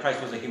that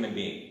Christ was a human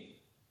being.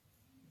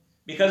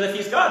 Because if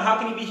he's God, how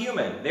can he be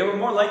human? They were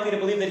more likely to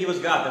believe that he was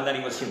God than that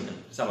he was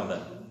human, some of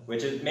them.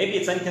 Which is, maybe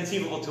it's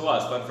inconceivable to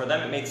us, but for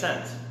them it made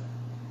sense.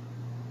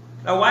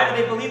 Now, why do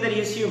they believe that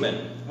he is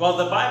human? Well,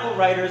 the Bible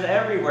writers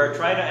everywhere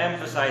try to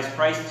emphasize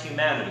Christ's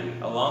humanity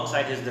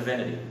alongside his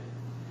divinity.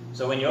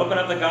 So when you open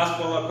up the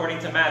Gospel according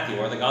to Matthew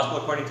or the Gospel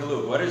according to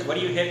Luke, what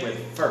do you hit with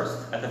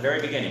first, at the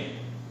very beginning?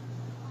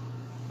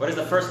 What is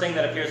the first thing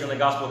that appears in the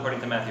Gospel according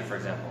to Matthew, for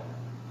example?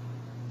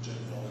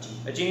 Genealogy.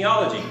 A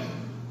genealogy.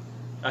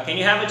 Now, can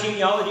you have a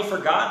genealogy for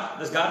God?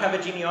 Does God have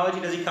a genealogy?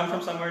 Does he come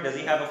from somewhere? Does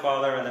he have a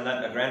father and then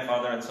a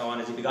grandfather and so on?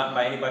 Is he begotten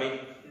by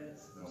anybody?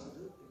 Yes.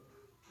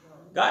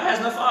 God has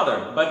no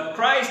father, but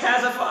Christ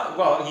has a father.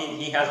 Well,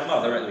 he has a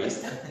mother at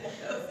least.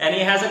 And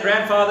he has a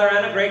grandfather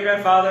and a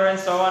great-grandfather and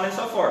so on and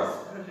so forth.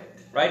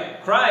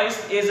 Right?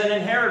 Christ is an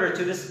inheritor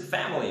to this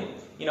family.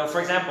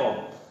 For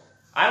example,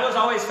 I was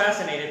always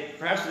fascinated,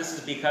 perhaps this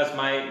is because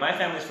my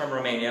family's from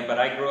Romania, but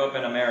I grew up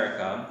in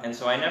America, and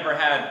so I never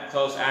had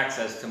close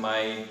access to my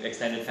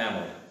extended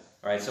family.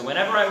 Right? So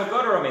whenever I would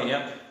go to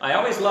Romania, I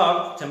always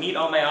loved to meet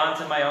all my aunts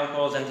and my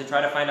uncles and to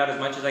try to find out as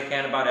much as I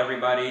can about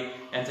everybody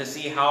and to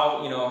see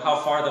how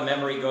far the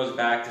memory goes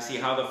back, to see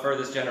how the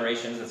furthest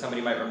generations that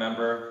somebody might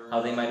remember,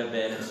 how they might have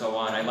been and so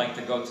on. I like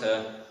to go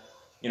to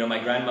my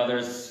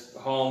grandmother's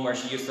home where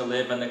she used to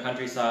live in the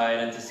countryside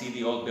and to see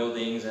the old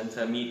buildings and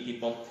to meet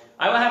people.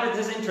 I will have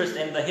this interest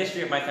in the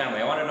history of my family.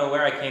 I want to know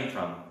where I came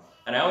from.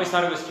 And I always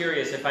thought it was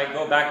curious if I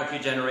go back a few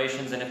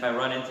generations and if I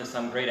run into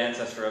some great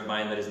ancestor of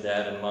mine that is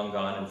dead and long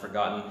gone and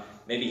forgotten,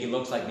 maybe he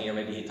looks like me or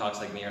maybe he talks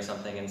like me or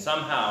something. And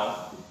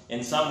somehow,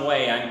 in some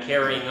way, I'm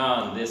carrying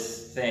on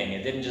this thing.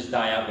 It didn't just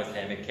die out with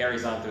him. It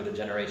carries on through the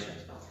generations.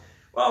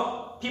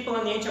 Well, people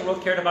in the ancient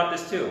world cared about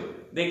this too.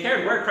 They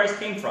cared where Christ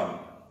came from.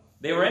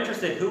 They were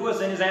interested who was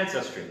in his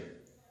ancestry.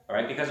 All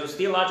right, because it was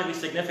theologically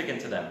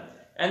significant to them.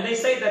 And they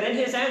say that in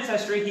his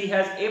ancestry, he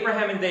has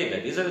Abraham and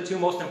David. These are the two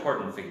most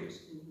important figures.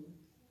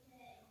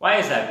 Why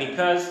is that?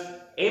 Because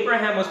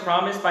Abraham was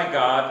promised by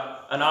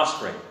God an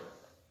offspring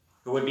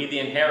who would be the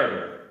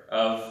inheritor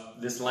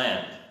of this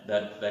land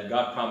that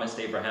God promised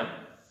Abraham.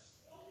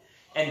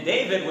 And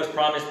David was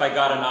promised by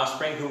God an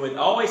offspring who would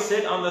always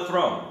sit on the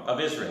throne of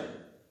Israel.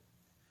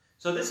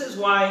 So this is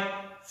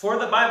why, for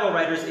the Bible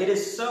writers, it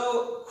is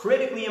so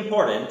critically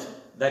important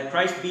that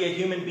Christ be a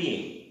human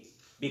being.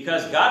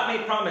 Because God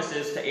made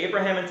promises to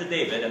Abraham and to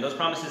David, and those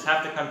promises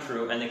have to come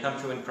true, and they come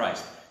true in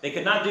Christ. They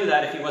could not do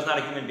that if he was not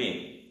a human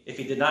being, if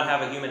he did not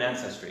have a human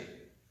ancestry.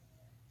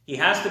 He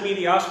has to be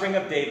the offspring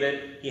of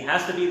David, he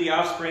has to be the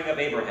offspring of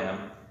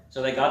Abraham,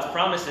 so that God's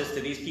promises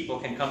to these people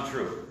can come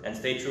true and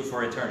stay true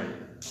for eternity.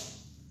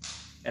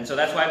 And so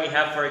that's why we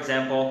have, for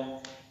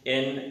example,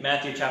 in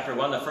Matthew chapter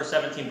 1, the first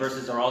 17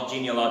 verses are all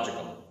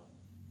genealogical.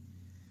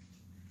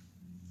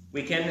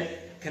 We can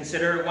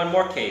consider one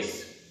more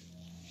case.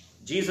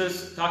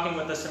 Jesus talking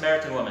with the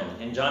Samaritan woman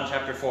in John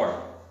chapter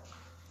 4.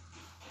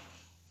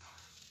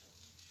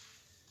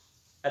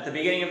 At the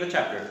beginning of the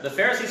chapter, the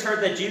Pharisees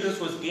heard that Jesus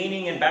was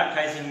gaining and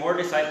baptizing more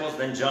disciples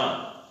than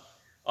John,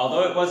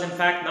 although it was in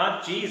fact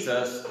not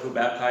Jesus who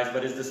baptized,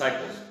 but his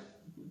disciples.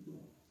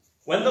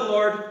 When the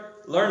Lord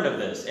learned of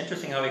this,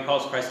 interesting how he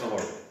calls Christ the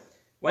Lord.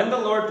 When the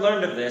Lord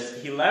learned of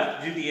this, he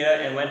left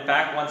Judea and went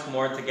back once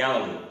more to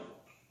Galilee.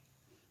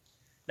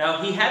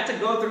 Now he had to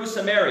go through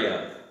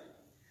Samaria.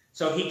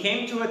 So he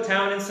came to a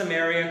town in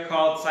Samaria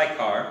called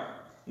Sychar,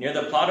 near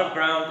the plot of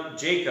ground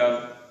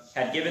Jacob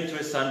had given to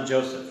his son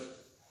Joseph.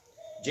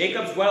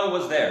 Jacob's well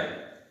was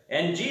there,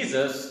 and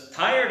Jesus,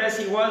 tired as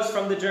he was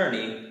from the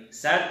journey,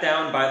 sat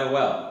down by the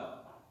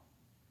well.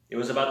 It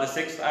was about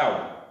the 6th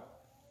hour.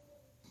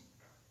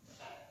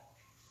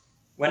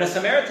 When a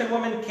Samaritan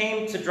woman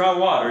came to draw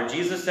water,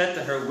 Jesus said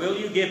to her, "Will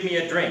you give me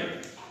a drink?"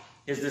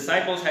 His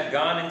disciples had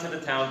gone into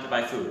the town to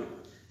buy food.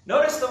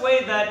 Notice the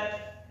way that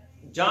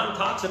John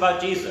talks about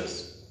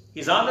Jesus.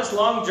 He's on this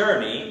long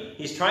journey.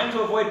 He's trying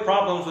to avoid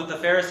problems with the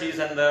Pharisees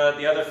and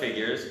the other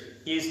figures.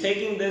 He's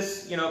taking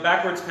this,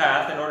 backwards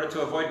path in order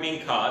to avoid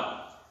being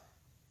caught.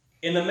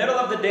 In the middle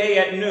of the day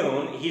at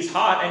noon, he's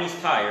hot and he's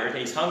tired.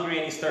 He's hungry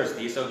and he's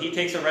thirsty. So he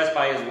takes a rest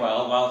by his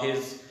well while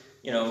his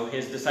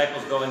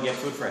disciples go and get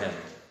food for him.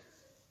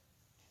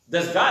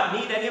 Does God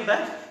need any of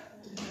that?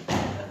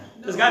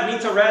 Does God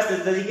need to rest?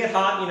 Does he get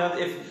hot?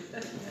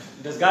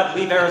 Does God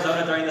leave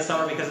Arizona during the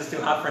summer because it's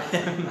too hot for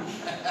him?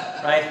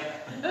 Right?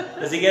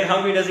 Does he get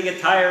hungry? Does he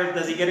get tired?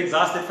 Does he get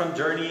exhausted from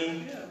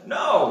journeying?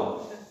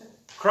 No.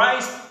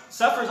 Christ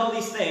suffers all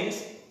these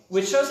things,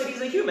 which shows that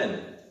he's a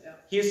human.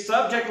 He is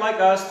subject like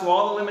us to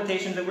all the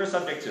limitations that we're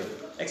subject to,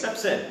 except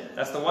sin.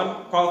 That's the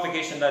one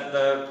qualification that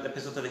the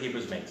Epistle to the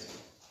Hebrews makes.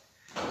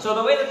 So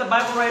the way that the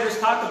Bible writers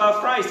talk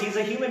about Christ, he's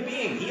a human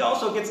being. He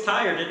also gets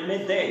tired at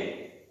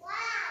midday,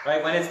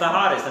 right? When it's the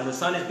hottest and the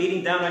sun is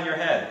beating down on your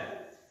head.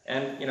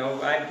 And,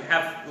 I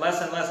have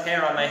less and less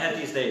hair on my head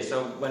these days.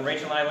 So when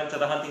Rachel and I went to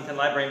the Huntington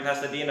Library in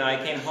Pasadena, I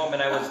came home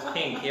and I was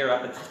pink here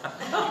up at the top.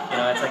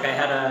 It's like I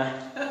had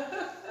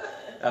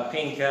a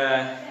pink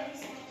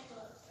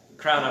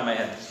crown on my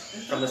head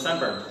from the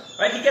sunburn.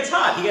 Right? He gets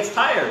hot. He gets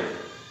tired.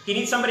 He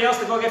needs somebody else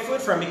to go get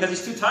food for him because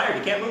he's too tired.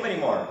 He can't move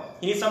anymore.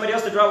 He needs somebody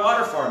else to draw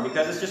water for him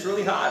because it's just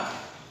really hot.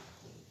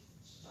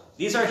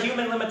 These are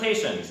human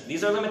limitations.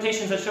 These are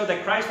limitations that show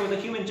that Christ was a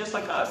human just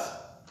like us.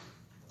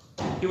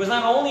 He was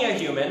not only a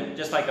human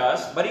just like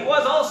us, but he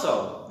was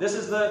also. This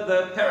is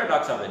the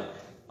paradox of it.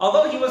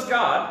 Although he was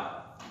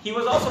God, he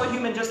was also a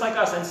human just like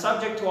us and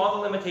subject to all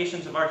the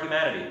limitations of our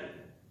humanity.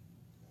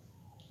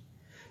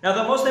 Now,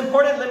 the most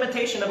important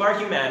limitation of our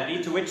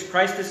humanity to which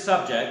Christ is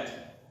subject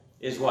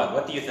is what?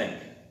 What do you think?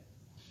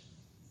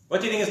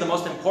 What do you think is the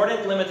most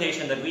important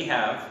limitation that we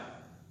have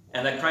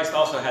and that Christ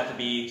also had to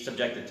be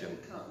subjected to? We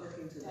can't look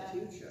into the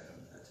future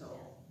at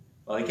all.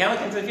 Well, he can't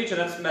look into the future,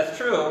 that's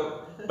true,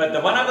 but the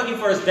one I'm looking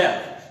for is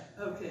death.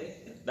 Okay.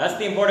 That's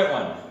the important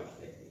one.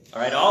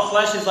 All right, all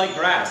flesh is like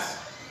grass.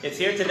 It's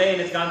here today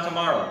and it's gone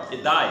tomorrow.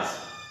 It dies.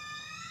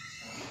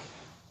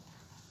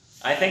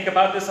 I think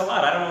about this a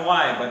lot. I don't know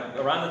why, but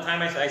around the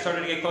time I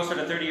started to get closer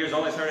to 30 years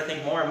old, I started to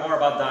think more and more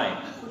about dying.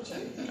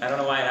 I don't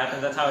know why it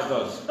happens. That's how it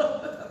goes.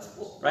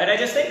 Right? I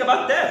just think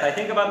about death. I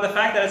think about the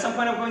fact that at some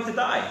point I'm going to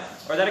die,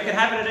 or that it could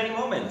happen at any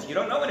moment. You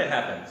don't know when it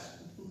happens.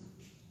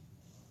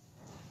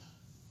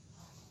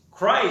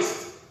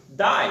 Christ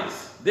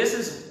dies. This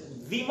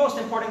is the most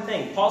important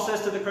thing. Paul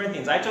says to the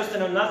Corinthians, "I chose to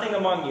know nothing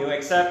among you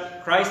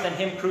except Christ and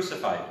him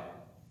crucified."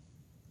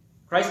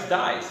 Christ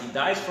dies. He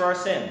dies for our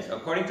sins,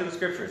 according to the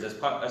Scriptures, as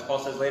Paul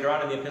says later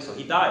on in the epistle.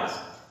 He dies.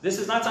 This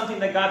is not something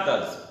that God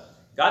does.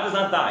 God does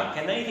not die.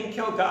 Can anything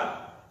kill God?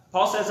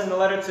 Paul says in the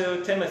letter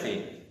to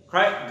Timothy,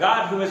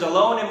 God who is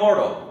alone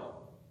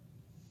immortal,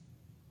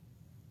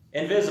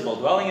 invisible,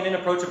 dwelling in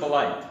inapproachable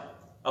light,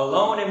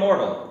 alone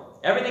immortal.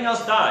 Everything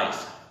else dies.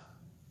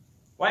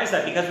 Why is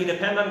that? Because we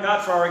depend on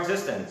God for our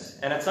existence.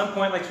 And at some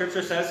point, like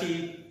Scripture says,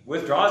 he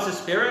withdraws his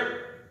Spirit.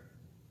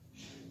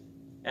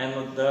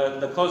 And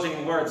the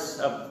closing words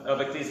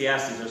of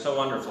Ecclesiastes are so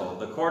wonderful.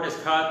 The cord is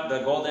cut, the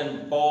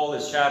golden bowl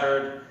is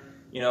shattered,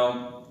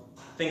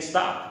 things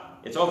stop.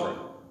 It's over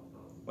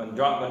when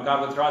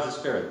God withdraws his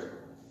Spirit.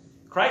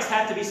 Christ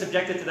had to be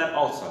subjected to that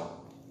also.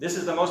 This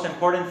is the most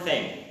important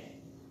thing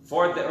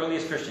for the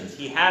earliest Christians.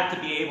 He had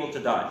to be able to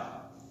die.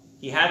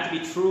 He had to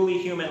be truly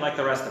human like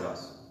the rest of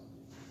us.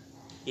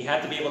 He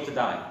had to be able to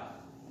die.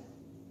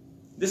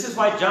 This is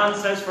why John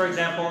says, for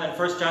example, in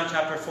 1 John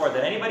chapter 4,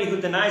 that anybody who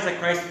denies that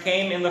Christ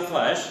came in the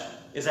flesh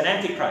is an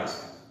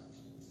antichrist.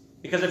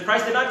 Because if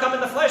Christ did not come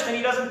in the flesh, then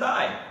he doesn't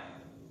die.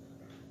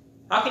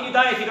 How can you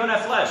die if you don't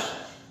have flesh?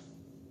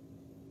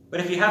 But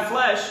if you have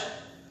flesh,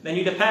 then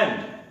you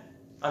depend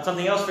on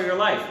something else for your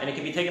life, and it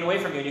can be taken away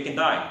from you and you can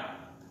die.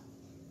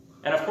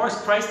 And of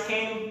course, Christ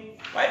came.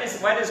 Why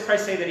does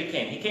Christ say that he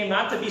came? He came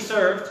not to be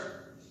served,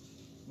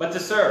 but to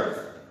serve.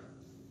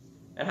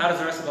 And how does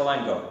the rest of the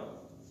line go?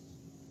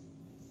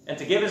 And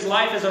to give his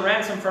life as a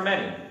ransom for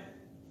many.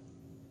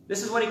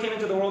 This is what he came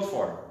into the world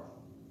for.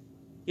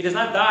 He does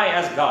not die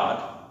as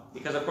God.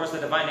 because of course the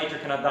divine nature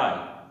cannot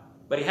die.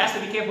 But he has to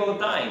be capable of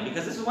dying,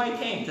 because this is why he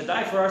came, to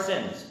die for our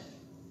sins.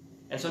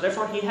 And so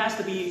therefore he has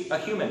to be a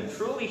human,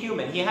 truly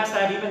human. He has to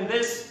have even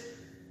this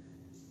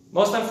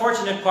most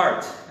unfortunate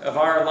part of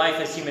our life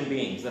as human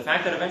beings, the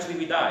fact that eventually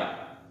we die.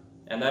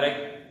 And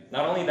that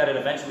not only that it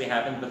eventually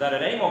happens, but that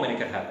at any moment it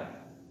could happen.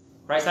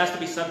 Christ has to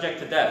be subject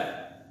to death.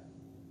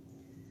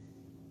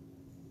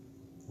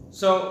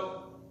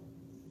 So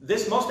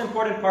this most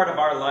important part of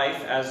our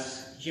life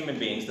as human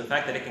beings, the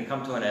fact that it can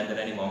come to an end at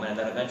any moment and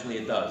that eventually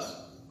it does,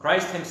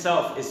 Christ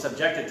himself is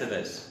subjected to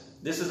this.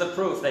 This is a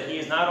proof that he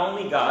is not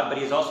only God, but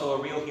he is also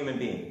a real human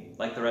being,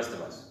 like the rest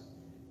of us.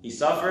 He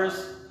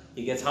suffers,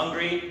 he gets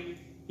hungry,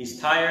 he's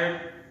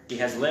tired, he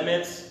has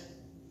limits,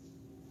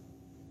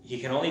 he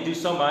can only do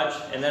so much,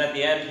 and then at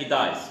the end he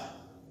dies.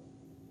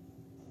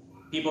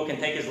 People can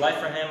take his life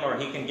from him, or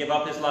he can give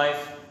up his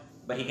life,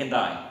 but he can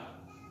die.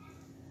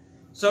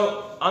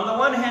 So, on the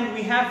one hand,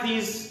 we have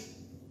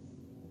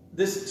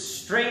this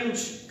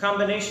strange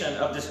combination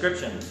of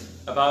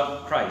descriptions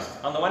about Christ.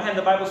 On the one hand,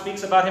 the Bible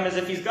speaks about him as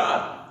if he's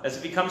God, as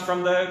if he comes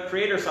from the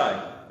creator side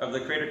of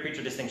the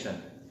creator-creature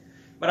distinction.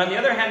 But on the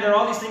other hand, there are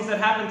all these things that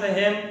happen to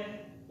him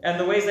and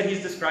the ways that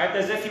he's described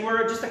as if he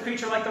were just a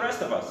creature like the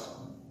rest of us.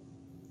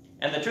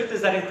 And the truth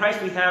is that in Christ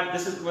we have,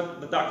 this is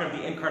what the doctrine of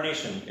the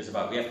incarnation is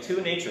about. We have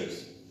two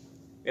natures.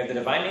 We have the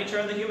divine nature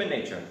and the human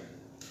nature.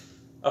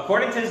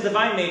 According to his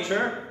divine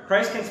nature,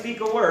 Christ can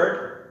speak a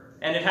word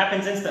and it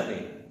happens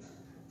instantly.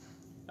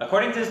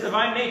 According to his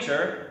divine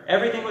nature,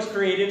 everything was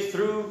created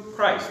through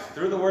Christ,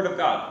 through the Word of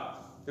God,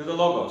 through the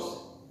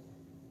Logos.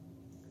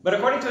 But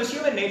according to his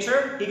human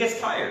nature, he gets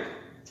tired.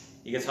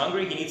 He gets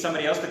hungry, he needs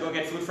somebody else to go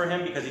get food for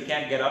him because he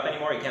can't get up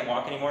anymore, he can't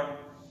walk anymore.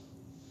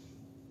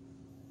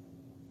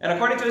 And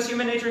according to his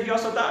human nature, he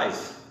also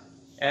dies.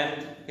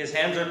 And his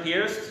hands are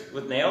pierced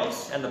with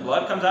nails, and the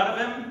blood comes out of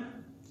him,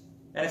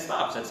 and it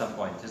stops at some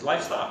point. His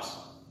life stops.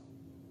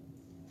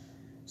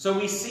 So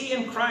we see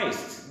in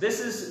Christ, this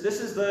is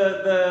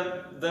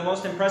the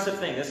most impressive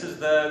thing. This is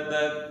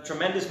the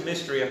tremendous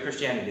mystery of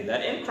Christianity,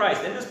 that in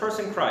Christ, in this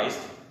person Christ,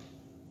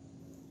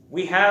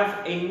 we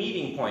have a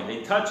meeting point,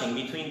 a touching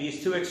between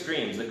these two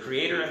extremes, the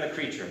creator and the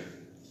creature.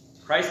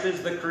 Christ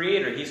is the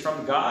creator. He's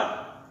from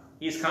God.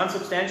 He's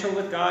consubstantial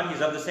with God.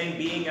 He's of the same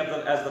being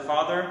as the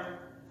Father.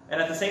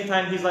 And at the same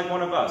time, he's like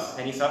one of us,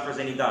 and he suffers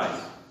and he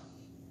dies.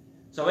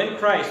 So in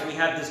Christ, we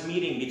have this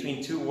meeting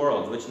between two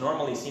worlds, which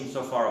normally seem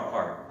so far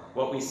apart.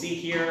 What we see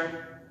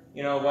here,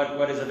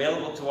 what is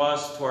available to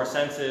us, to our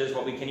senses,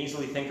 what we can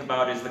easily think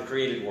about is the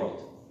created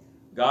world.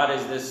 God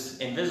is this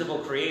invisible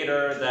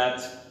creator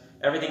that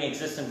everything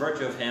exists in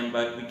virtue of him,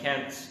 but we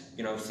can't,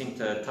 seem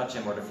to touch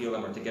him or to feel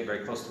him or to get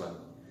very close to him.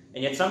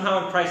 And yet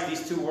somehow in Christ,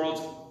 these two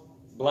worlds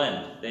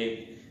blend.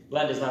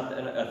 Blend is not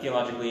a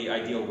theologically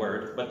ideal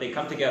word, but they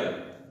come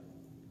together.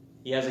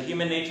 He has a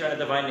human nature and a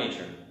divine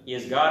nature. He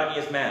is God and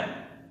he is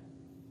man.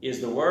 He is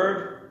the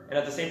Word, and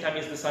at the same time he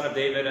is the son of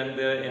David and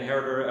the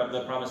inheritor of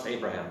the promised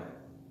Abraham.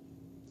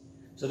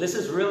 So this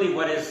is really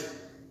what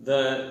is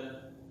the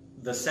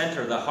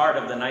center, the heart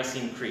of the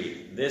Nicene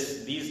Creed.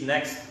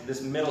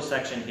 This middle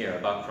section here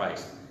about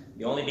Christ.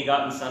 The only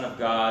begotten Son of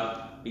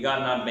God,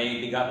 begotten not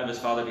made, begotten of his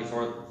Father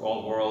before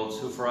all worlds,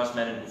 who for us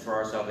men and who for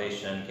our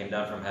salvation came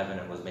down from heaven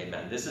and was made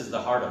man. This is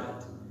the heart of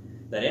it.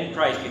 That in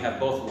Christ you have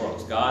both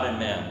worlds, God and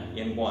man,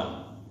 in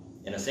one.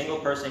 In a single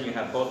person you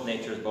have both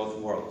natures, both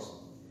worlds.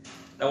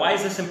 Now why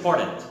is this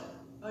important?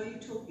 Are you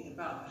talking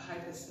about the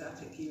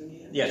hypostatic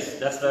union? Yes,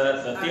 that's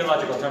the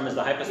theological term is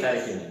the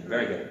hypostatic union.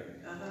 Very good.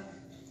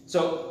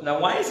 So now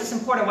why is this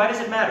important? Why does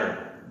it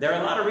matter? There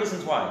are a lot of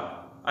reasons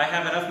why. I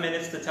have enough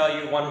minutes to tell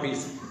you one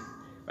reason.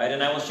 Right?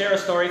 And I will share a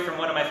story from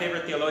one of my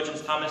favorite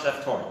theologians, Thomas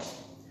F.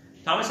 Torrance.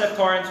 Thomas F.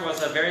 Torrance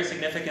was a very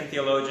significant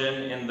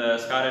theologian in the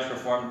Scottish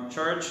Reformed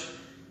Church.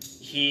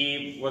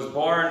 He was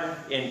born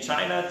in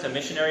China to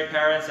missionary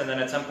parents, and then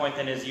at some point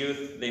in his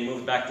youth, they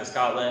moved back to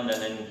Scotland,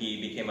 and then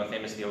he became a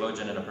famous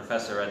theologian and a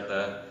professor at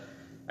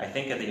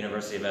the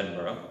University of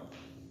Edinburgh.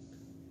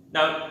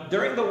 Now,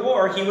 during the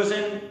war, he was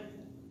in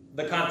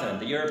the continent,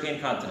 the European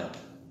continent,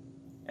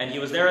 and he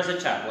was there as a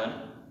chaplain,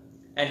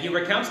 and he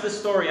recounts this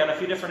story on a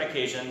few different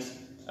occasions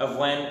of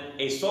when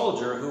a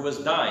soldier who was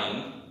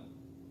dying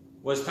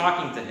was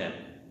talking to him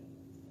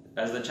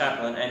as the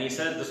chaplain, and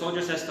the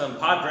soldier says to him,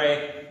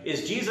 "Padre,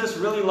 is Jesus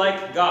really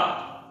like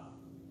God?"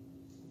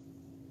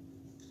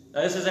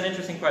 Now this is an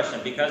interesting question,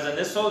 because in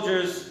this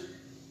soldier's,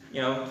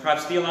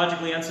 perhaps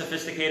theologically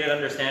unsophisticated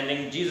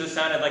understanding, Jesus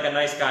sounded like a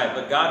nice guy,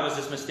 but God was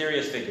this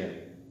mysterious figure.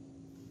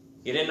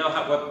 He didn't know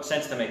what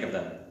sense to make of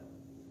them.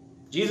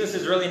 Jesus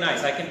is really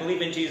nice. I can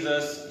believe in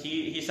Jesus.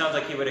 He sounds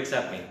like he would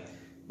accept me.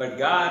 But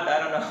God, I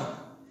don't know.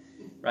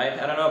 Right?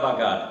 I don't know about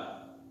God.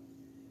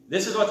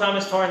 This is what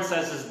Thomas Torrance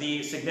says is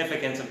the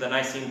significance of the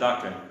Nicene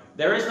doctrine.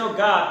 There is no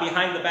God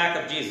behind the back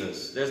of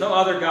Jesus. There's no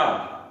other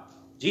God.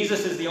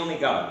 Jesus is the only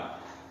God.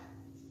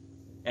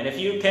 And if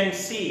you can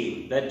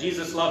see that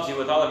Jesus loves you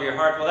with all of your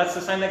heart, well, that's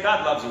the sign that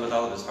God loves you with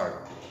all of his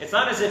heart. It's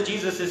not as if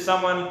Jesus is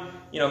someone,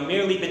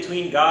 merely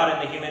between God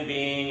and the human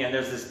being, and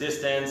there's this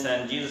distance,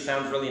 and Jesus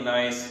sounds really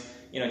nice,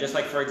 just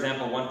like, for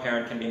example, one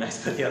parent can be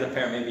nice, but the other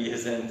parent maybe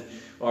isn't.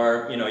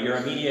 Or, your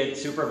immediate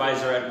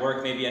supervisor at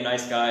work may be a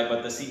nice guy,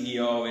 but the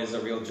CEO is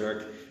a real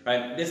jerk,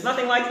 right? It's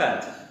nothing like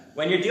that.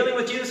 When you're dealing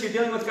with Jesus, you're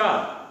dealing with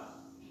God.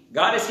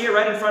 God is here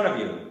right in front of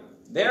you.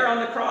 There on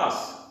the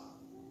cross,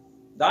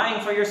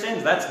 dying for your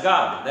sins. That's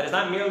God. That is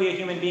not merely a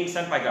human being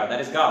sent by God.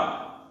 That is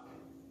God.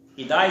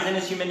 He dies in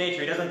his human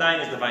nature. He doesn't die in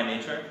his divine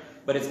nature,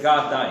 but it's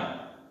God dying.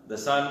 The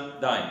Son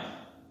dying.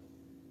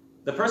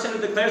 The person who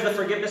declares the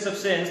forgiveness of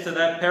sins to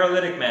that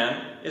paralytic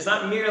man is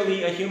not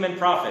merely a human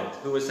prophet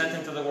who was sent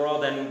into the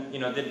world and,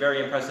 did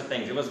very impressive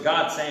things. It was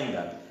God saying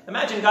that.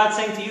 Imagine God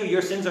saying to you,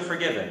 your sins are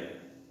forgiven.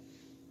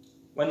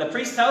 When the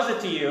priest tells it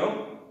to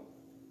you,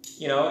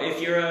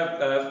 if you're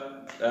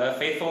a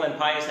faithful and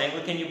pious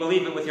Anglican, you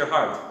believe it with your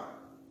heart.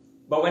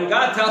 But when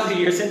God tells you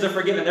your sins are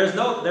forgiven, there's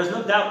no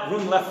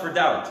room left for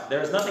doubt.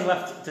 There is nothing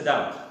left to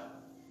doubt.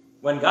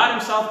 When God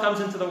himself comes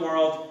into the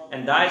world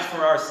and dies for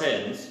our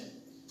sins,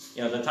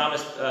 the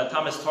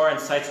Thomas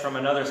Torrance cites from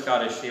another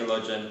Scottish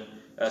theologian,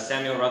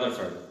 Samuel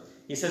Rutherford.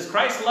 He says,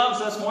 Christ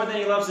loves us more than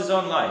he loves his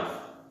own life,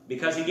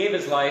 because he gave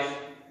his life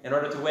in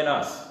order to win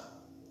us.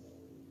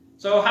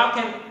 So how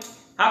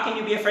can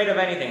you be afraid of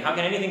anything? How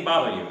can anything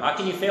bother you? How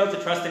can you fail to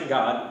trust in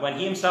God when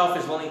he himself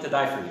is willing to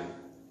die for you?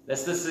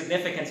 That's the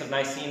significance of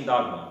Nicene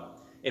dogma.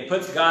 It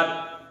puts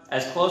God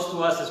as close to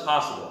us as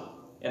possible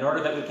in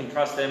order that we can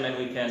trust him and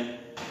we can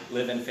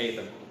live in faith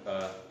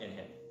in him.